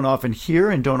that we don't often hear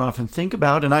and don't often think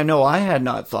about, and I know I had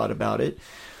not thought about it,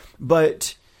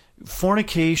 but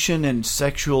fornication and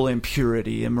sexual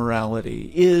impurity,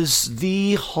 immorality, is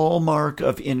the hallmark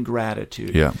of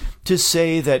ingratitude. To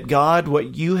say that, God,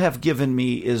 what you have given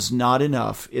me is not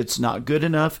enough. It's not good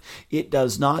enough. It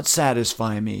does not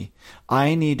satisfy me.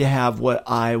 I need to have what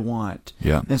I want.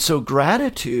 And so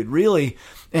gratitude really,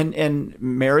 and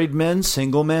married men,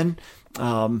 single men,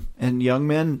 and young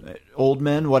men, old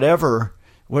men, whatever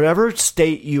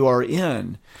state you are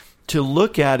in, to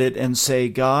look at it and say,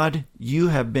 God, you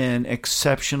have been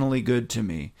exceptionally good to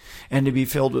me, and to be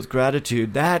filled with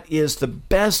gratitude, that is the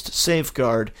best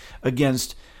safeguard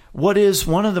against what is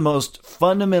one of the most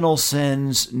fundamental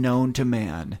sins known to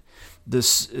man,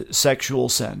 this sexual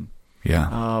sin.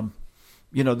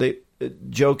 They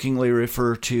jokingly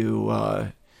refer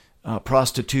to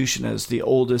prostitution as the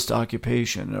oldest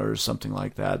occupation or something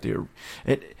like that.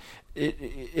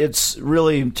 It's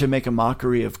really to make a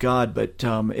mockery of God, but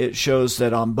it shows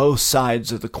that on both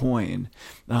sides of the coin,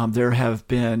 there have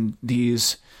been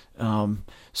these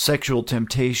sexual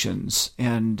temptations,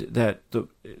 and that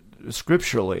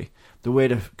scripturally, the way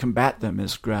to combat them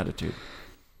is gratitude.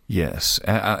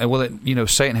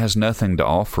 Satan has nothing to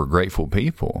offer grateful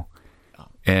people,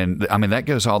 and I mean that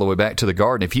goes all the way back to the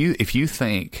garden. If you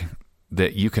think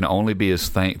that you can only be as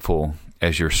thankful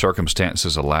as your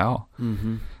circumstances allow.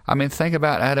 I mean, think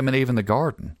about Adam and Eve in the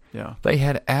garden. They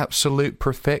had absolute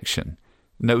perfection.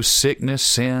 No sickness,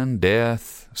 sin,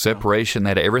 death, separation. They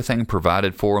had everything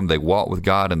provided for them. They walked with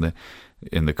God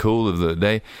in the cool of the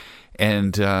day.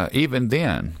 And even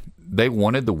then, they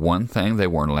wanted the one thing they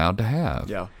weren't allowed to have.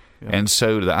 Yeah. And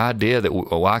so the idea that,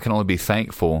 I can only be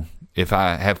thankful if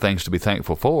I have things to be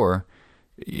thankful for,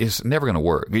 is never going to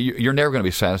work. You're never going to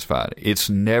be satisfied. It's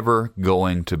never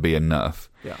going to be enough.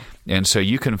 Yeah. And so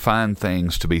you can find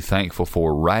things to be thankful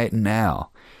for right now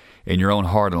in your own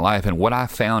heart and life. And what I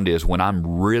found is when I'm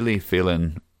really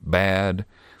feeling bad,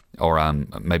 or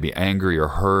I'm maybe angry or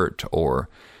hurt, or,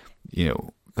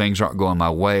 things aren't going my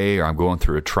way, or I'm going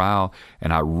through a trial,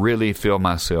 and I really feel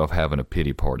myself having a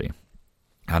pity party.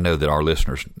 I know that our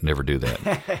listeners never do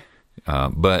that.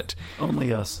 But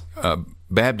only us.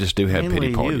 Baptists do have Mainly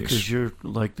pity parties. you, because you're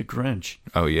like the Grinch.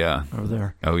 Oh, yeah. Over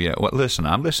there. Oh, yeah. Well, listen,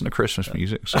 I'm listening to Christmas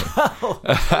music. So.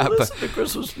 I listen to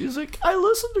Christmas music. I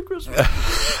listen to Christmas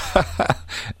music.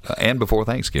 And before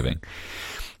Thanksgiving.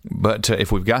 But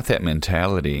if we've got that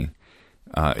mentality,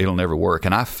 it'll never work.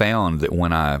 And I found that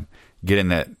when I get in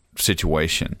that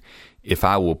situation, if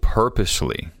I will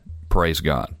purposely praise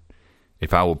God,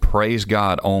 if I will praise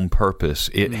God on purpose,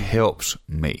 it helps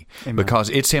me. Amen. Because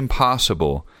it's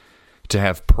impossible to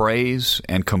have praise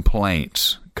and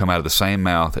complaints come out of the same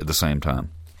mouth at the same time.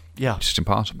 Yeah. It's just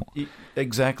impossible.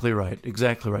 Exactly right.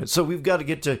 Exactly right. So we've got to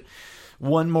get to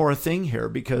one more thing here,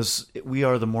 because we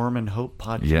are the Mormon Hope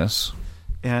Podcast. Yes.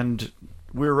 And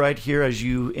we're right here as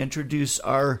you introduce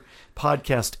our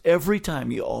podcast. Every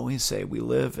time you always say we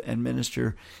live and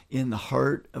minister in the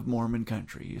heart of Mormon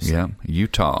country. You say. Yeah,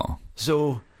 Utah.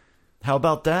 So how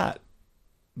about that?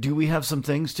 Do we have some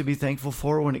things to be thankful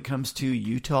for when it comes to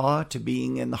Utah, to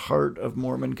being in the heart of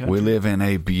Mormon country? We live in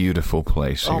a beautiful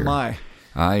place here. Oh, my.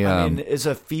 I mean, it's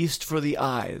a feast for the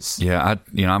eyes. Yeah,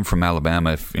 I'm from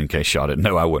Alabama, in case y'all didn't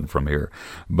know I wasn't from here.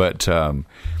 But, and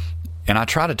I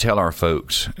try to tell our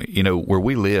folks, where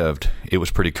we lived, it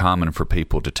was pretty common for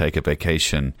people to take a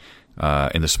vacation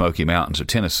in the Smoky Mountains of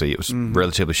Tennessee. It was a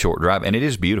relatively short drive, and it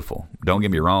is beautiful. Don't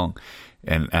get me wrong.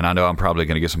 And I know I'm probably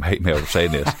going to get some hate mail for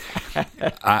saying this.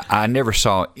 I never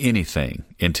saw anything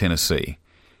in Tennessee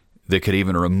that could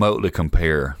even remotely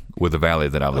compare with the valley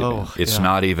that I live in. It's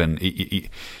not even,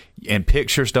 and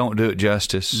pictures don't do it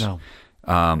justice. No.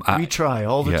 We try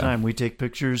all the time. We take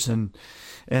pictures, and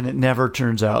it never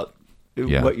turns out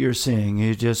what you're seeing.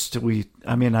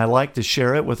 I like to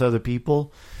share it with other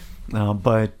people.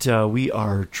 But we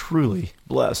are truly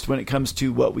blessed when it comes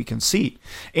to what we can see,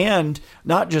 and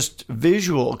not just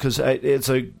visual, because it's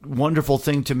a wonderful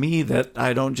thing to me that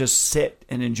I don't just sit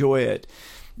and enjoy it.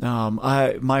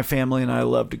 My family and I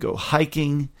love to go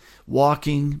hiking,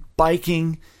 walking,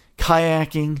 biking,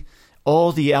 kayaking.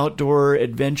 All the outdoor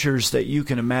adventures that you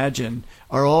can imagine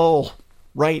are all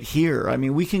right here. I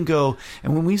mean, we can go,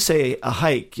 and when we say a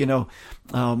hike,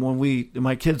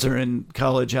 my kids are in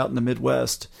college out in the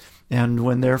Midwest. And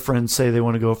when their friends say they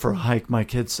want to go for a hike, my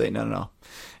kids say, no,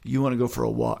 you want to go for a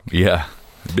walk. Yeah,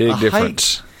 big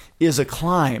difference. Hike is a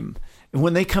climb. And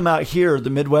when they come out here, the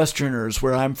Midwesterners,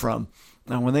 where I'm from,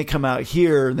 when they come out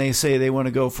here and they say they want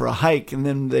to go for a hike, and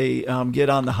then they get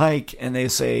on the hike and they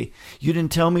say, you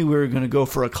didn't tell me we were going to go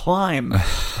for a climb.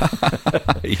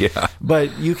 Yeah.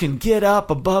 But you can get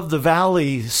up above the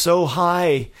valley so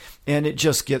high, and it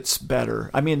just gets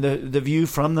better. I mean, the view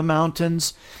from the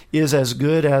mountains is as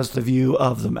good as the view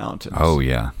of the mountains. Oh,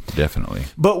 yeah, definitely.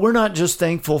 But we're not just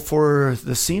thankful for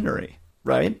the scenery,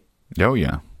 right? Oh,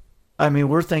 yeah. I mean,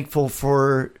 we're thankful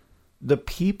for the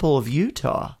people of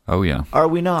Utah. Oh, yeah. Are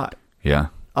we not? Yeah.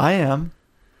 I am.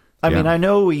 I mean, I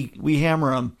know we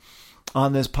hammer them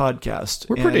on this podcast.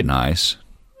 We're pretty nice.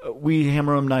 We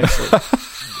hammer them nicely.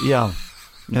 Yeah.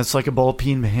 It's like a ball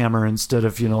peen hammer instead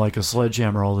of, like a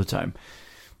sledgehammer all the time.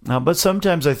 But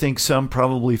sometimes I think some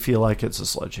probably feel like it's a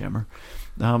sledgehammer.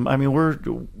 I mean,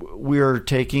 we're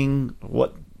taking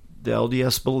what the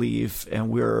LDS believe, and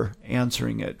we're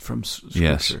answering it from Scripture.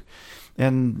 Yes.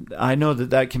 And I know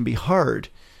that can be hard,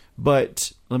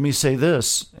 but let me say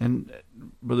this, and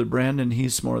Brother Brandon,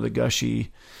 he's more the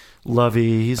gushy,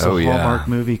 lovey, he's a Hallmark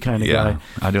movie kind of guy.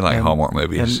 I do like Hallmark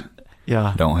movies.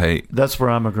 Yeah. Don't hate. That's where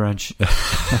I'm a Grinch.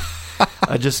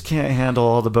 I just can't handle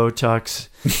all the Botox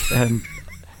and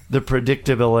the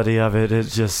predictability of it.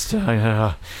 It's just,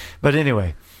 but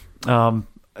anyway, I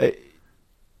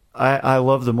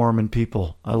love the Mormon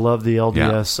people. I love the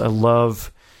LDS. Yeah. I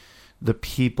love the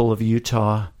people of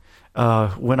Utah.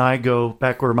 When I go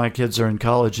back where my kids are in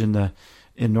college in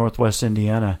Northwest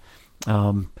Indiana,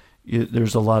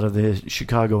 there's a lot of the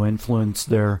Chicago influence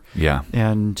there. Yeah.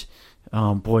 And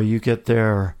boy, you get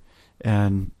there,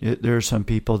 and there are some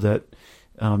people that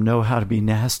know how to be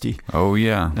nasty. Oh,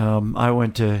 yeah. I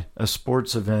went to a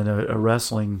sports event, a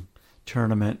wrestling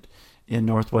tournament in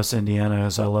Northwest Indiana,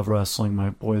 as I love wrestling. My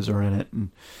boys are in it.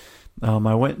 And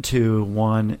I went to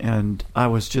one, and I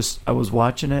was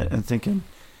watching it and thinking,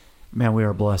 man, we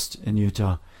are blessed in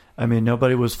Utah. I mean,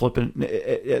 nobody was flipping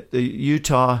at the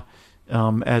Utah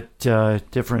at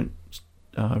different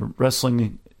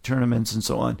wrestling tournaments and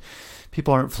so on.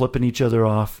 People aren't flipping each other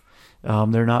off.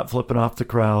 They're not flipping off the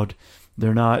crowd.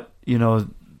 They're not,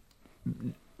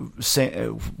 say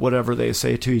whatever they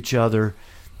say to each other.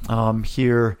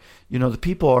 Here, the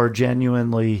people are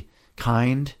genuinely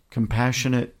kind,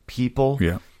 compassionate people.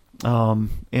 Yeah.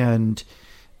 And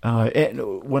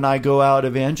when I go out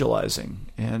evangelizing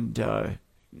and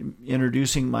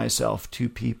introducing myself to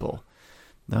people,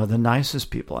 the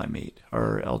nicest people I meet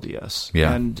are LDS.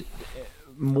 Yeah. And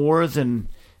more than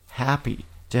happy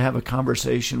to have a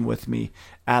conversation with me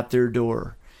at their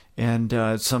door. And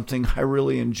it's something I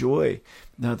really enjoy.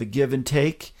 Now, the give and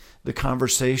take, the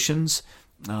conversations.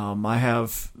 I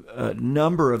have a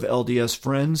number of LDS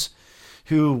friends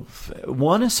who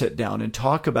want to sit down and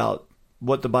talk about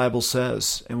what the Bible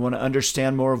says and want to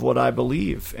understand more of what I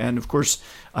believe. And, of course,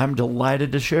 I'm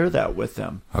delighted to share that with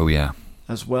them. Oh, yeah.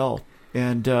 As well.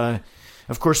 And,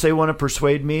 of course, they want to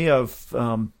persuade me of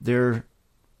their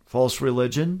false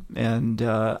religion, and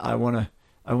I want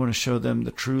to show them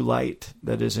the true light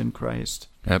that is in Christ.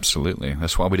 Absolutely.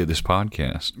 That's why we did this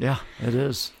podcast. Yeah, it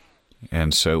is.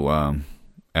 And so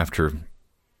after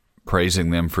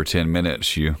praising them for 10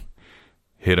 minutes, you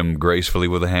hit them gracefully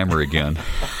with a hammer again.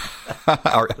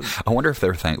 I wonder if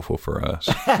they're thankful for us.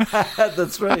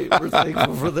 That's right. We're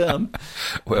thankful for them.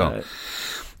 Well,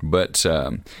 but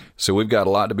so we've got a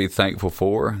lot to be thankful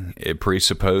for. It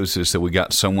presupposes that we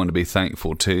got someone to be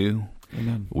thankful to.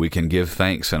 Amen. We can give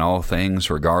thanks in all things,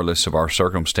 regardless of our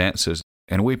circumstances.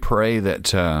 And we pray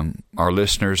that our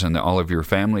listeners and all of your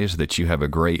families, that you have a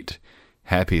great,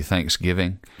 happy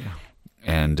Thanksgiving. Yeah.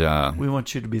 And we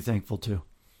want you to be thankful too.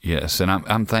 Yes, and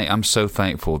I'm so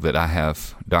thankful that I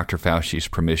have Dr. Fauci's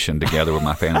permission to gather with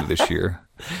my family this year.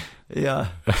 Yeah,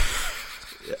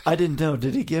 I didn't know.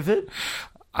 Did he give it?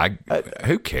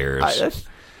 Who cares?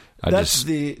 That's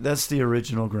the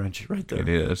original Grinch right there. It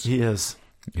is. He is.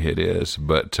 It is,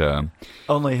 but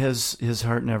only his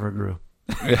heart never grew.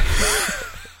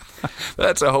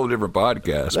 That's a whole different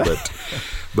podcast.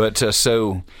 But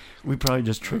so we probably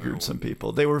just triggered some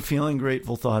people. They were feeling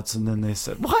grateful thoughts, and then they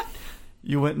said, "What?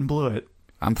 You went and blew it."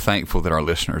 I'm thankful that our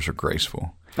listeners are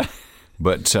graceful.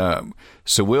 But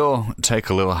so we'll take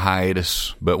a little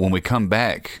hiatus. But when we come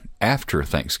back after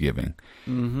Thanksgiving,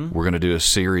 we're going to do a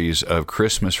series of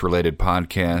Christmas-related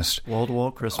podcasts. Wall-to-wall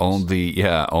Christmas. On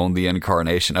the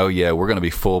Incarnation. Oh, yeah, we're going to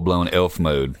be full-blown elf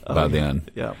mode by then.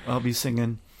 Yeah, I'll be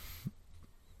singing.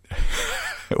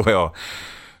 Well,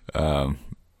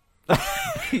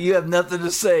 you have nothing to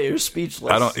say. You're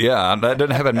speechless. I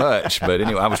didn't have it much, but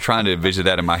anyway, I was trying to envision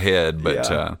that in my head. But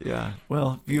yeah.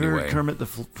 Well, you heard Kermit the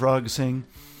Frog sing.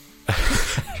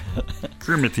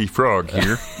 Kermit the Frog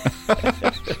here.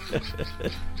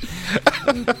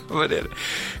 But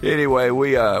anyway,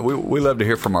 we love to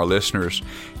hear from our listeners,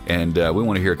 and we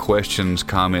want to hear questions,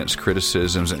 comments,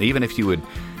 criticisms, and even if you would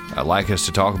like us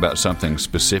to talk about something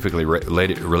specifically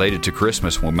related to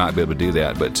Christmas, we might be able to do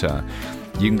that. But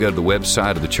you can go to the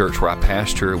website of the church where I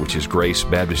pastor, which is Grace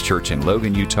Baptist Church in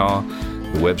Logan, Utah.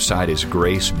 The website is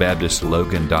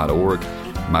gracebaptistlogan.org.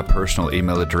 My personal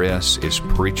email address is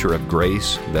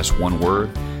preacherofgrace, that's one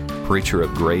word,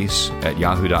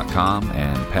 preacherofgrace@yahoo.com,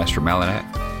 and Pastor Malinak.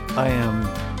 I am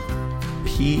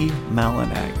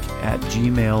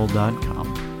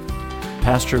pmalinak@gmail.com.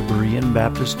 Pastor of Berean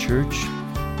Baptist Church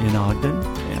in Ogden,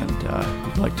 and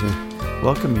we'd like to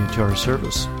welcome you to our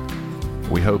service.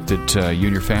 We hope that you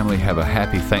and your family have a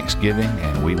happy Thanksgiving,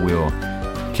 and we will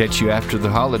catch you after the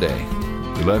holiday.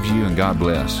 We love you, and God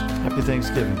bless. Happy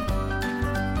Thanksgiving.